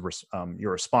terms of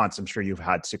your response, I'm sure you've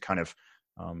had to kind of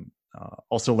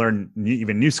also learn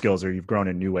even new skills, or you've grown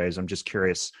in new ways. I'm just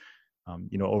curious,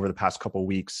 over the past couple of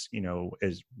weeks,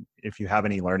 if you have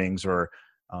any learnings, or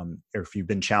if you've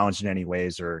been challenged in any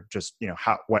ways, or just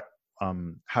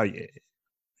how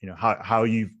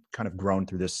you've kind of grown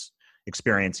through this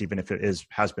experience, even if it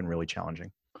has been really challenging.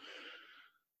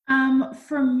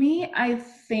 For me, I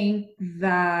think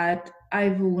that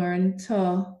I've learned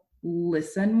to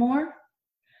listen more.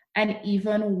 And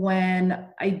even when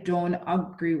I don't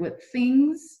agree with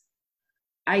things,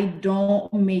 I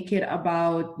don't make it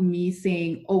about me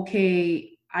saying,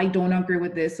 okay, I don't agree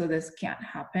with this, so this can't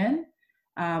happen.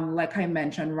 Like I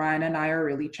mentioned, Ryan and I are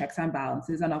really checks and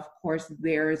balances. And of course,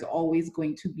 there's always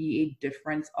going to be a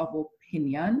difference of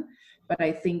opinion. But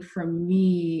I think for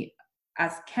me,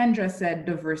 as Kendra said,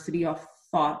 diversity of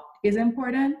thought is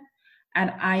important.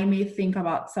 And I may think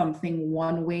about something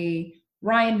one way,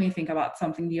 Ryan may think about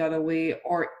something the other way,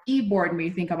 or eBoard may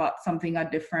think about something a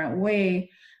different way.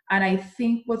 And I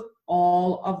think with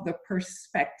all of the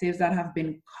perspectives that have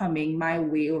been coming my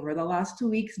way over the last 2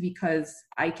 weeks, because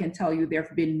I can tell you there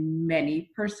have been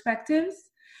many perspectives,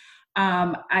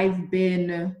 I've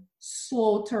been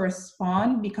slow to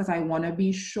respond because I want to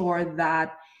be sure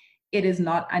that it is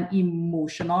not an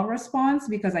emotional response,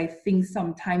 because I think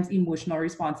sometimes emotional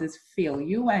responses fail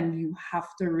you, and you have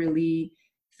to really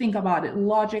think about it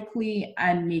logically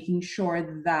and making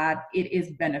sure that it is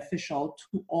beneficial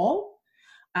to all.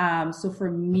 So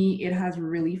for me, it has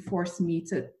really forced me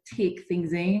to take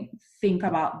things in, think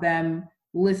about them,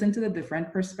 listen to the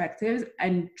different perspectives,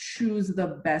 and choose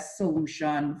the best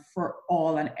solution for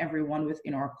all and everyone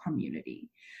within our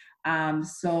community.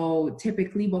 So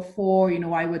typically before,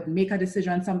 I would make a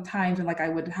decision sometimes and I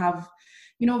would have,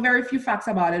 very few facts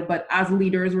about it. But as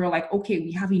leaders, we're like, okay,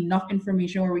 we have enough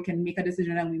information where we can make a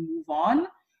decision and we move on.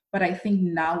 But I think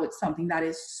now it's something that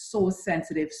is so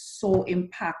sensitive, so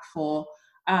impactful,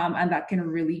 and that can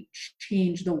really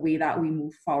change the way that we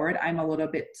move forward. I'm a little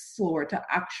bit slower to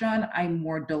action. I'm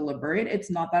more deliberate.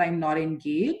 It's not that I'm not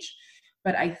engaged,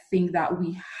 but I think that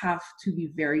we have to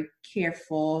be very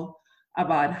careful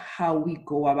about how we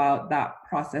go about that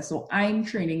process. So I'm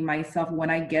training myself when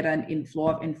I get an inflow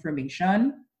of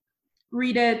information,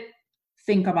 read it,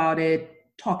 think about it,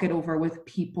 talk it over with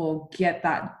people, get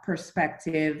that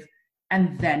perspective,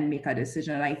 and then make a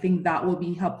decision. And I think that will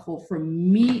be helpful for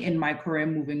me in my career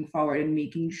moving forward and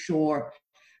making sure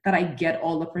that I get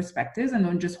all the perspectives and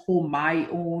don't just hold my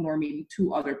own or maybe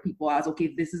two other people as,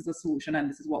 okay, this is the solution and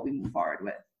this is what we move forward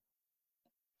with.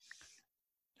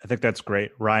 I think that's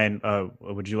great. Ryan,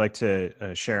 would you like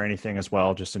to share anything as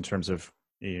well, just in terms of,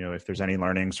 if there's any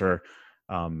learnings or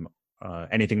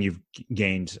anything you've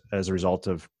gained as a result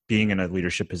of being in a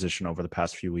leadership position over the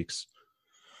past few weeks?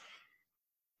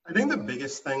 I think the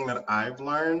biggest thing that I've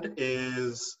learned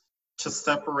is to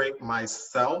separate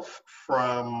myself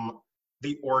from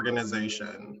the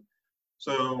organization.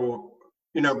 So,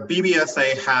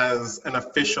 BBSA has an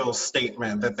official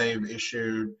statement that they've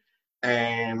issued,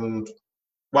 and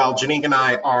while Janique and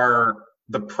I are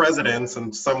the presidents,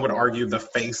 and some would argue the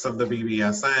face of the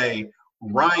BBSA,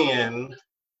 Ryan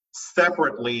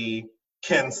separately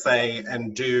can say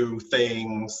and do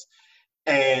things,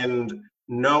 and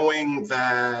knowing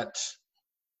that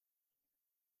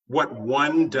what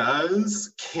one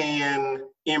does can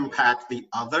impact the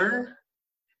other,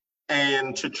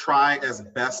 and to try as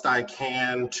best I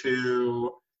can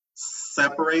to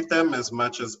separate them as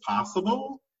much as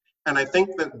possible. And I think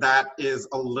that is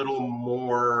a little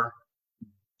more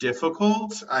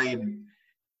difficult.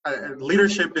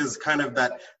 Leadership is kind of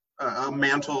that a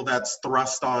mantle that's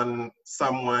thrust on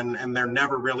someone and they're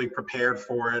never really prepared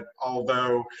for it.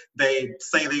 Although they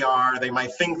say they are, they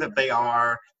might think that they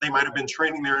are, they might have been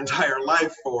training their entire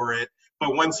life for it.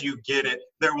 But once you get it,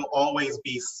 there will always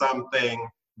be something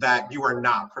that you are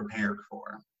not prepared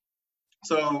for.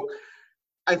 So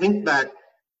I think that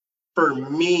for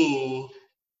me,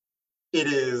 it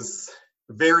is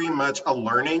very much a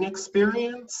learning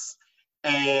experience.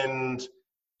 And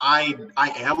I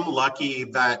am lucky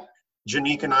that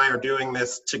Janique and I are doing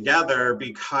this together,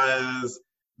 because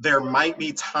there might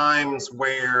be times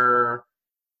where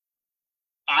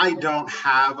I don't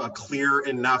have a clear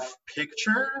enough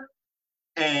picture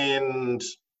and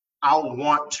I'll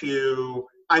want to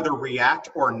either react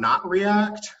or not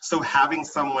react. So having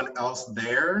someone else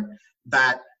there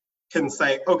that can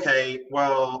say, okay,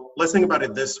 well, let's think about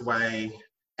it this way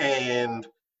and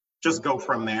just go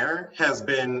from there has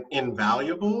been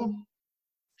invaluable.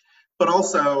 But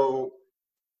also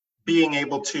being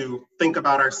able to think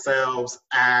about ourselves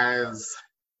as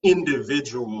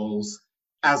individuals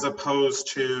as opposed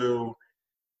to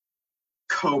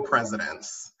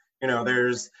co-presidents.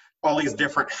 There's all these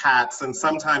different hats, and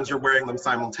sometimes you're wearing them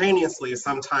simultaneously,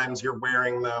 sometimes you're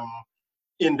wearing them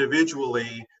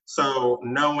individually. So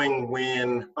knowing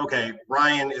when, okay,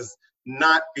 Ryan is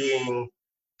not being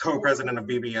co-president of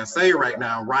BBSA right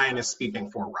now, Ryan is speaking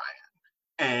for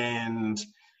Ryan.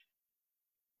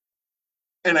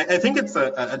 And I think it's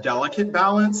a delicate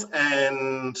balance,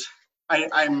 and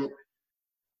I'm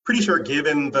pretty sure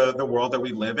given the world that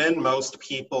we live in, most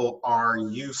people are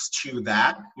used to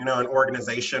that. An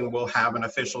organization will have an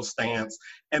official stance,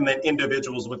 and then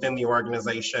individuals within the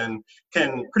organization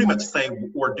can pretty much say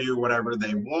or do whatever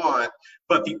they want,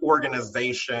 but the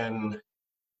organization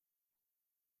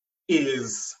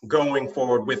is going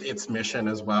forward with its mission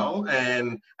as well.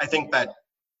 And I think that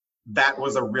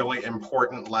was a really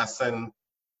important lesson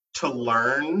to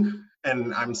learn,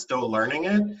 and I'm still learning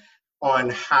it, on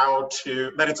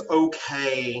that it's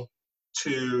okay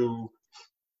to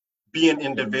be an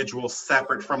individual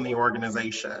separate from the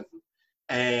organization.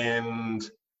 And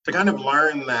to kind of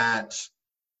learn that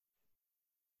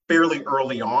fairly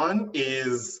early on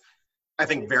is, I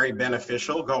think, very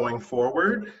beneficial going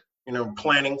forward,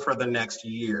 planning for the next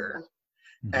year.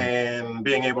 Mm-hmm. And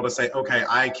being able to say, okay,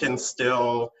 I can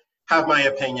still have my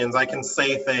opinions, I can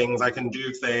say things, I can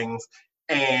do things,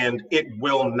 and it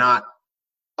will not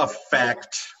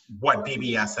affect what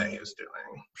BBSA is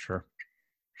doing. Sure.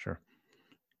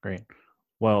 Great.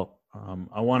 Well,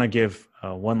 I want to give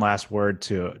one last word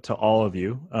to all of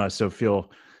you. So feel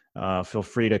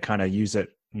free to kind of use it,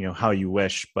 how you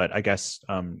wish. But I guess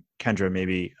Kendra,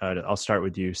 maybe I'll start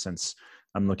with you since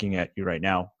I'm looking at you right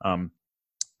now.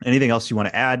 Anything else you want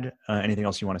to add? Anything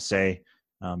else you want to say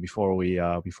before we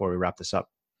wrap this up?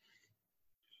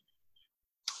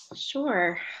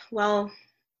 Sure. Well,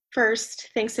 first,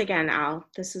 thanks again, Al.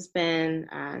 This has been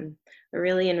a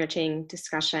really enriching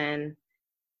discussion.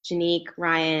 Janique,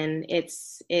 Ryan,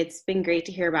 it's been great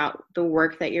to hear about the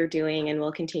work that you're doing and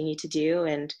will continue to do.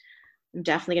 And I'm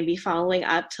definitely going to be following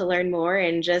up to learn more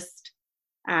and just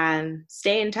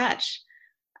stay in touch.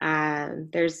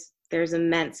 There's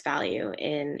immense value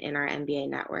in our MBA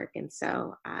network. And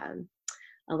so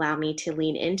allow me to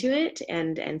lean into it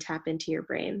and tap into your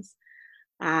brains.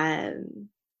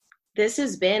 This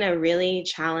has been a really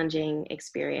challenging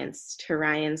experience. To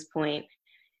Ryan's point,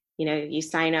 you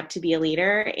sign up to be a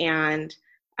leader, and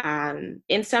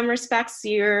in some respects,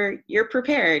 you're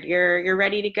prepared, you're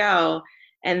ready to go.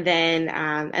 And then,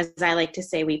 as I like to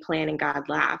say, we plan and God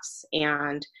laughs.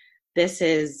 And this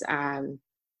is,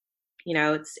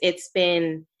 it's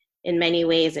been in many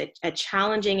ways a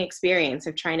challenging experience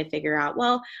of trying to figure out,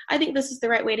 well, I think this is the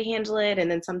right way to handle it.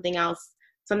 And then something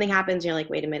happens, you're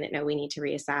like, wait a minute, no, we need to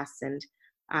reassess. And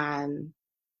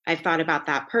I've thought about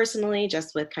that personally,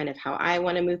 just with kind of how I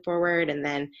want to move forward, and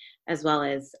then as well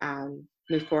as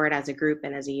move forward as a group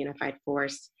and as a unified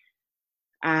force.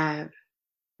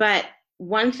 But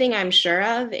one thing I'm sure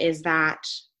of is that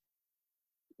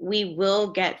we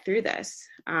will get through this.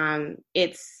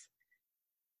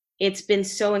 It's been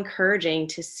so encouraging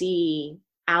to see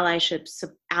allyship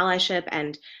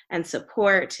and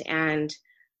support, and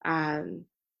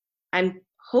I'm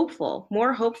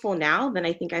more hopeful now than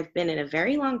I think I've been in a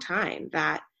very long time,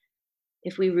 that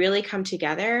if we really come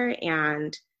together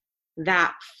and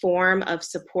that form of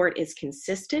support is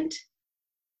consistent,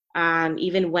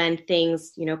 even when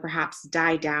things, perhaps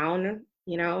die down,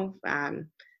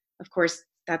 of course,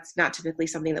 that's not typically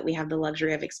something that we have the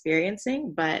luxury of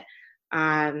experiencing, but,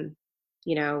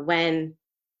 when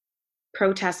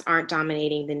protests aren't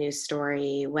dominating the news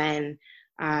story, when,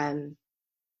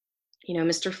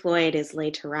 Mr. Floyd is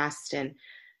laid to rest, and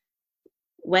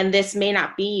when this may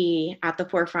not be at the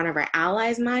forefront of our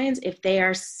allies' minds, if they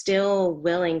are still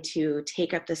willing to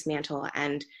take up this mantle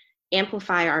and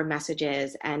amplify our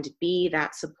messages and be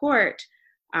that support,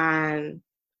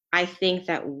 I think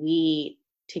that we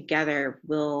together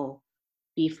will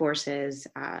be forces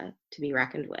to be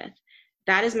reckoned with.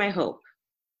 That is my hope.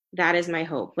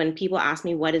 When people ask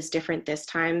me what is different this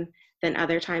time than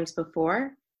other times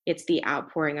before, it's the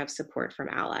outpouring of support from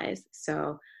allies.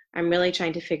 So I'm really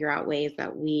trying to figure out ways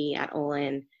that we at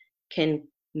Olin can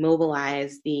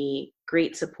mobilize the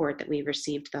great support that we've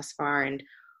received thus far, and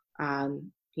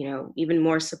even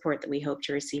more support that we hope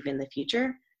to receive in the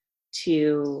future,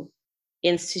 to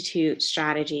institute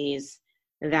strategies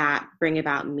that bring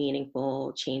about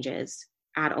meaningful changes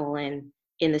at Olin,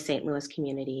 in the St. Louis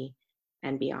community,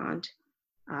 and beyond.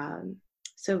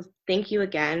 So thank you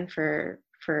again for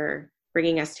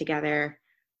bringing us together.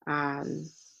 And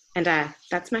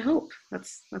that's my hope.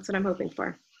 That's what I'm hoping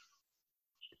for.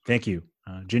 Thank you.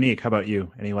 Janique, how about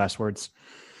you? Any last words?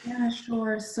 Yeah,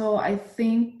 sure. So I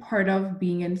think part of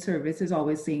being in service is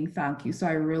always saying thank you. So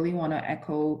I really want to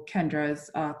echo Kendra's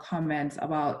comments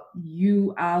about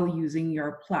you, Al, using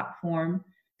your platform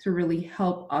to really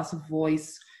help us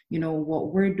voice,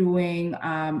 what we're doing,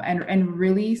 and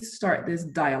really start this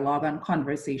dialogue and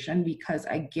conversation. Because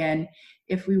again,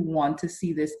 if we want to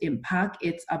see this impact,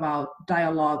 it's about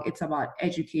dialogue, it's about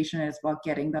education, it's about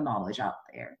getting the knowledge out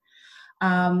there.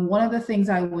 One of the things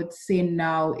I would say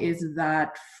now is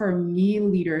that for me,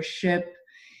 leadership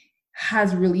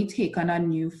has really taken a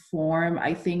new form.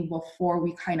 I think before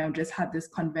we kind of just had this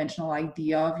conventional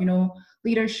idea of,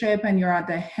 leadership and you're at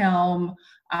the helm,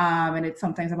 and it's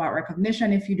sometimes about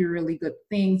recognition if you do really good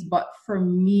things. But for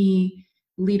me,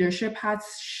 leadership has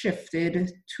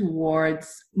shifted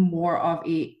towards more of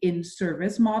a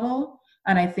in-service model.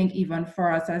 And I think even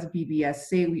for us as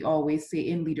BBSA, we always say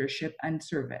in leadership and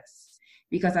service.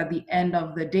 Because at the end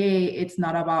of the day, it's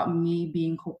not about me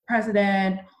being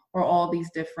co-president or all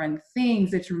these different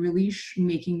things. It's really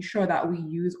making sure that we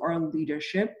use our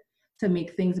leadership to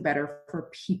make things better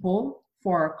for people,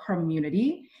 for our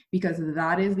community, because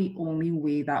that is the only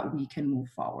way that we can move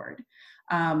forward.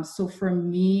 So for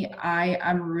me, I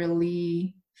am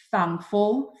really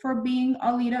thankful for being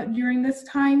a leader during this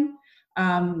time.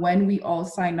 When we all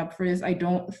signed up for this, I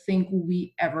don't think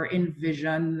we ever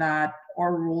envisioned that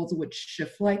our roles would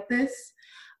shift like this.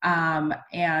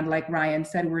 And like Ryan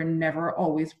said, we're never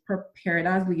always prepared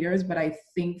as leaders, but I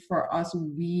think for us,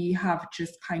 we have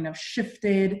just kind of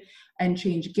shifted and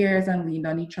changed gears and leaned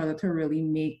on each other to really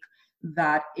make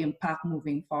that impact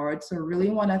moving forward. So really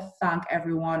want to thank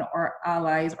everyone, our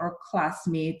allies, our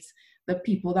classmates, the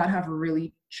people that have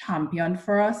really championed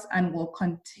for us and will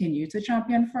continue to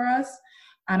champion for us.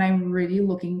 And I'm really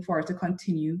looking forward to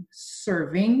continue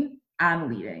serving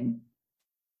and leading.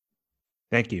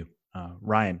 Thank you.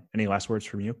 Ryan, any last words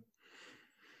from you?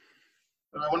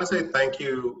 I want to say thank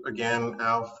you again,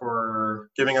 Al, for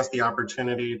giving us the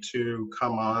opportunity to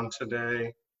come on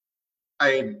today.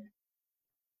 I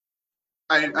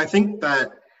think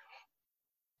that,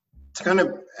 to kind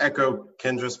of echo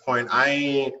Kendra's point,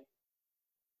 I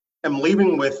am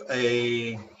leaving with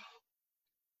a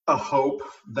hope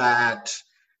that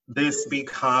this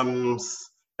becomes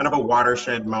kind of a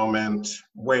watershed moment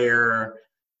where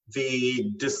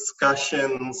the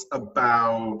discussions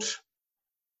about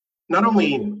not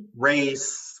only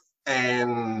race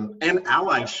and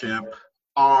allyship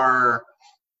are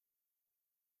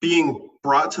being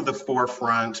brought to the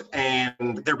forefront,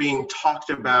 and they're being talked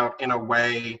about in a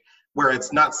way where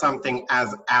it's not something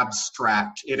as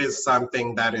abstract. It is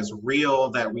something that is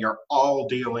real, that we are all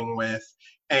dealing with,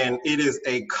 and it is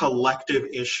a collective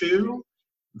issue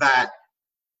that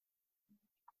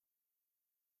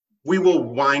we will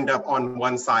wind up on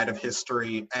one side of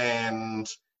history, and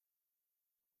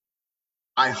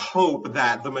I hope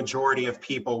that the majority of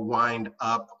people wind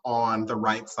up on the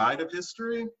right side of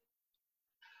history.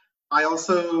 I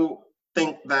also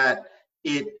think that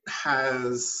it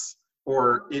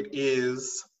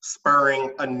is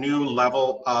spurring a new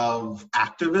level of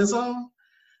activism,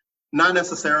 not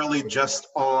necessarily just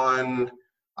on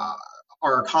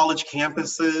our college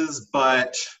campuses,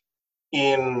 but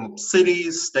in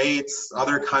cities, states,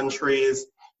 other countries,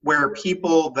 where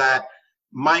people that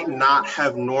might not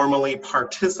have normally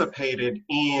participated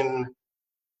in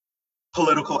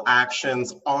political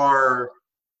actions are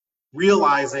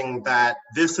realizing that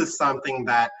this is something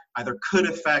that either could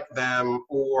affect them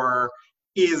or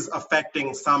is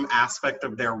affecting some aspect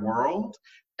of their world,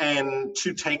 and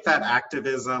to take that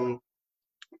activism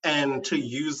and to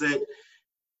use it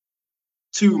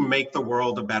to make the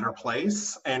world a better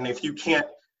place. And if you can't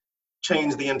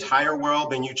change the entire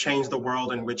world, then you change the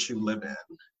world in which you live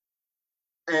in.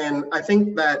 And I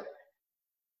think that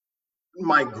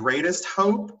my greatest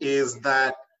hope is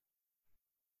that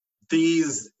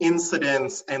these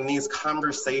incidents and these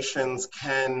conversations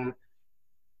can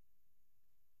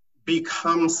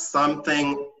become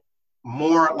something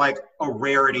more like a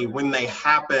rarity. When they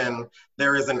happen,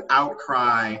 there is an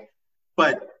outcry,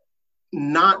 but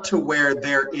not to where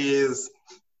there is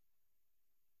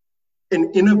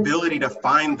an inability to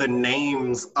find the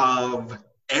names of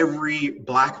every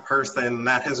Black person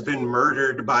that has been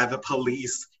murdered by the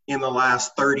police in the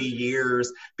last 30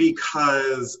 years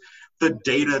because the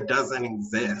data doesn't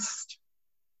exist.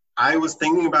 I was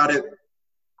thinking about it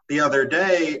the other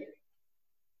day.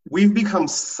 We've become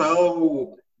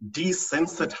so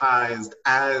desensitized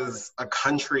as a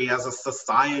country, as a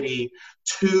society,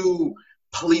 to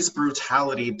police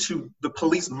brutality, to the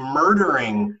police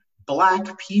murdering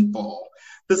Black people,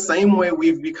 the same way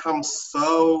we've become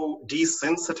so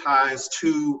desensitized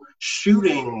to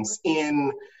shootings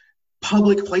in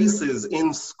public places,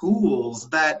 in schools,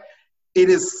 that it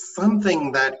is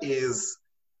something that it's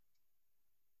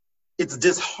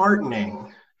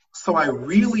disheartening. So I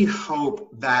really hope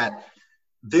that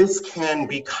this can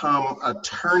become a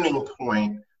turning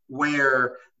point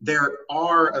where there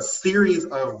are a series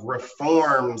of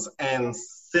reforms and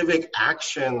civic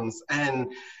actions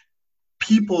and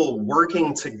people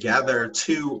working together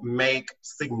to make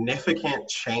significant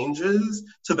changes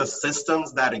to the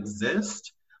systems that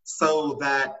exist, so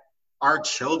that our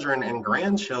children and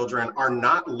grandchildren are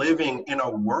not living in a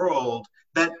world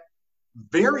that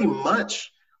very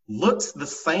much looks the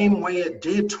same way it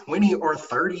did 20 or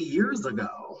 30 years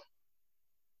ago.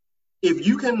 If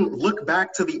you can look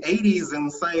back to the 80s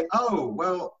and say, oh,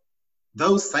 well,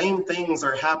 those same things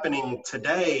are happening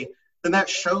today, then that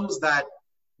shows that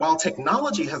while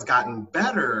technology has gotten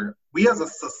better, we as a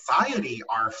society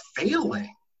are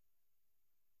failing.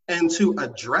 And to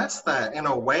address that in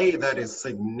a way that is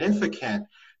significant,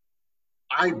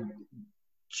 I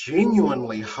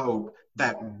genuinely hope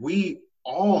that we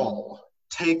all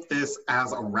take this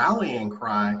as a rallying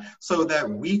cry so that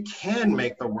we can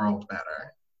make the world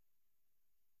better.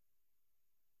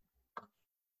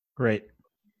 Great.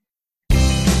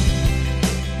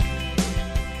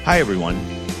 Hi, everyone.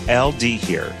 LD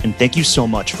here, and thank you so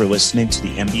much for listening to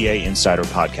the MBA Insider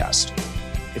Podcast.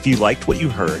 If you liked what you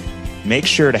heard, make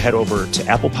sure to head over to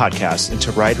Apple Podcasts and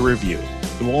to write a review.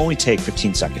 It will only take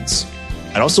 15 seconds.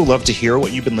 I'd also love to hear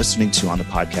what you've been listening to on the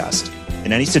podcast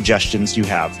and any suggestions you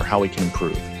have for how we can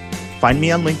improve. Find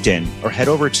me on LinkedIn or head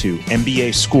over to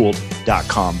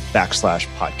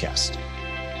mbaschooled.com/podcast.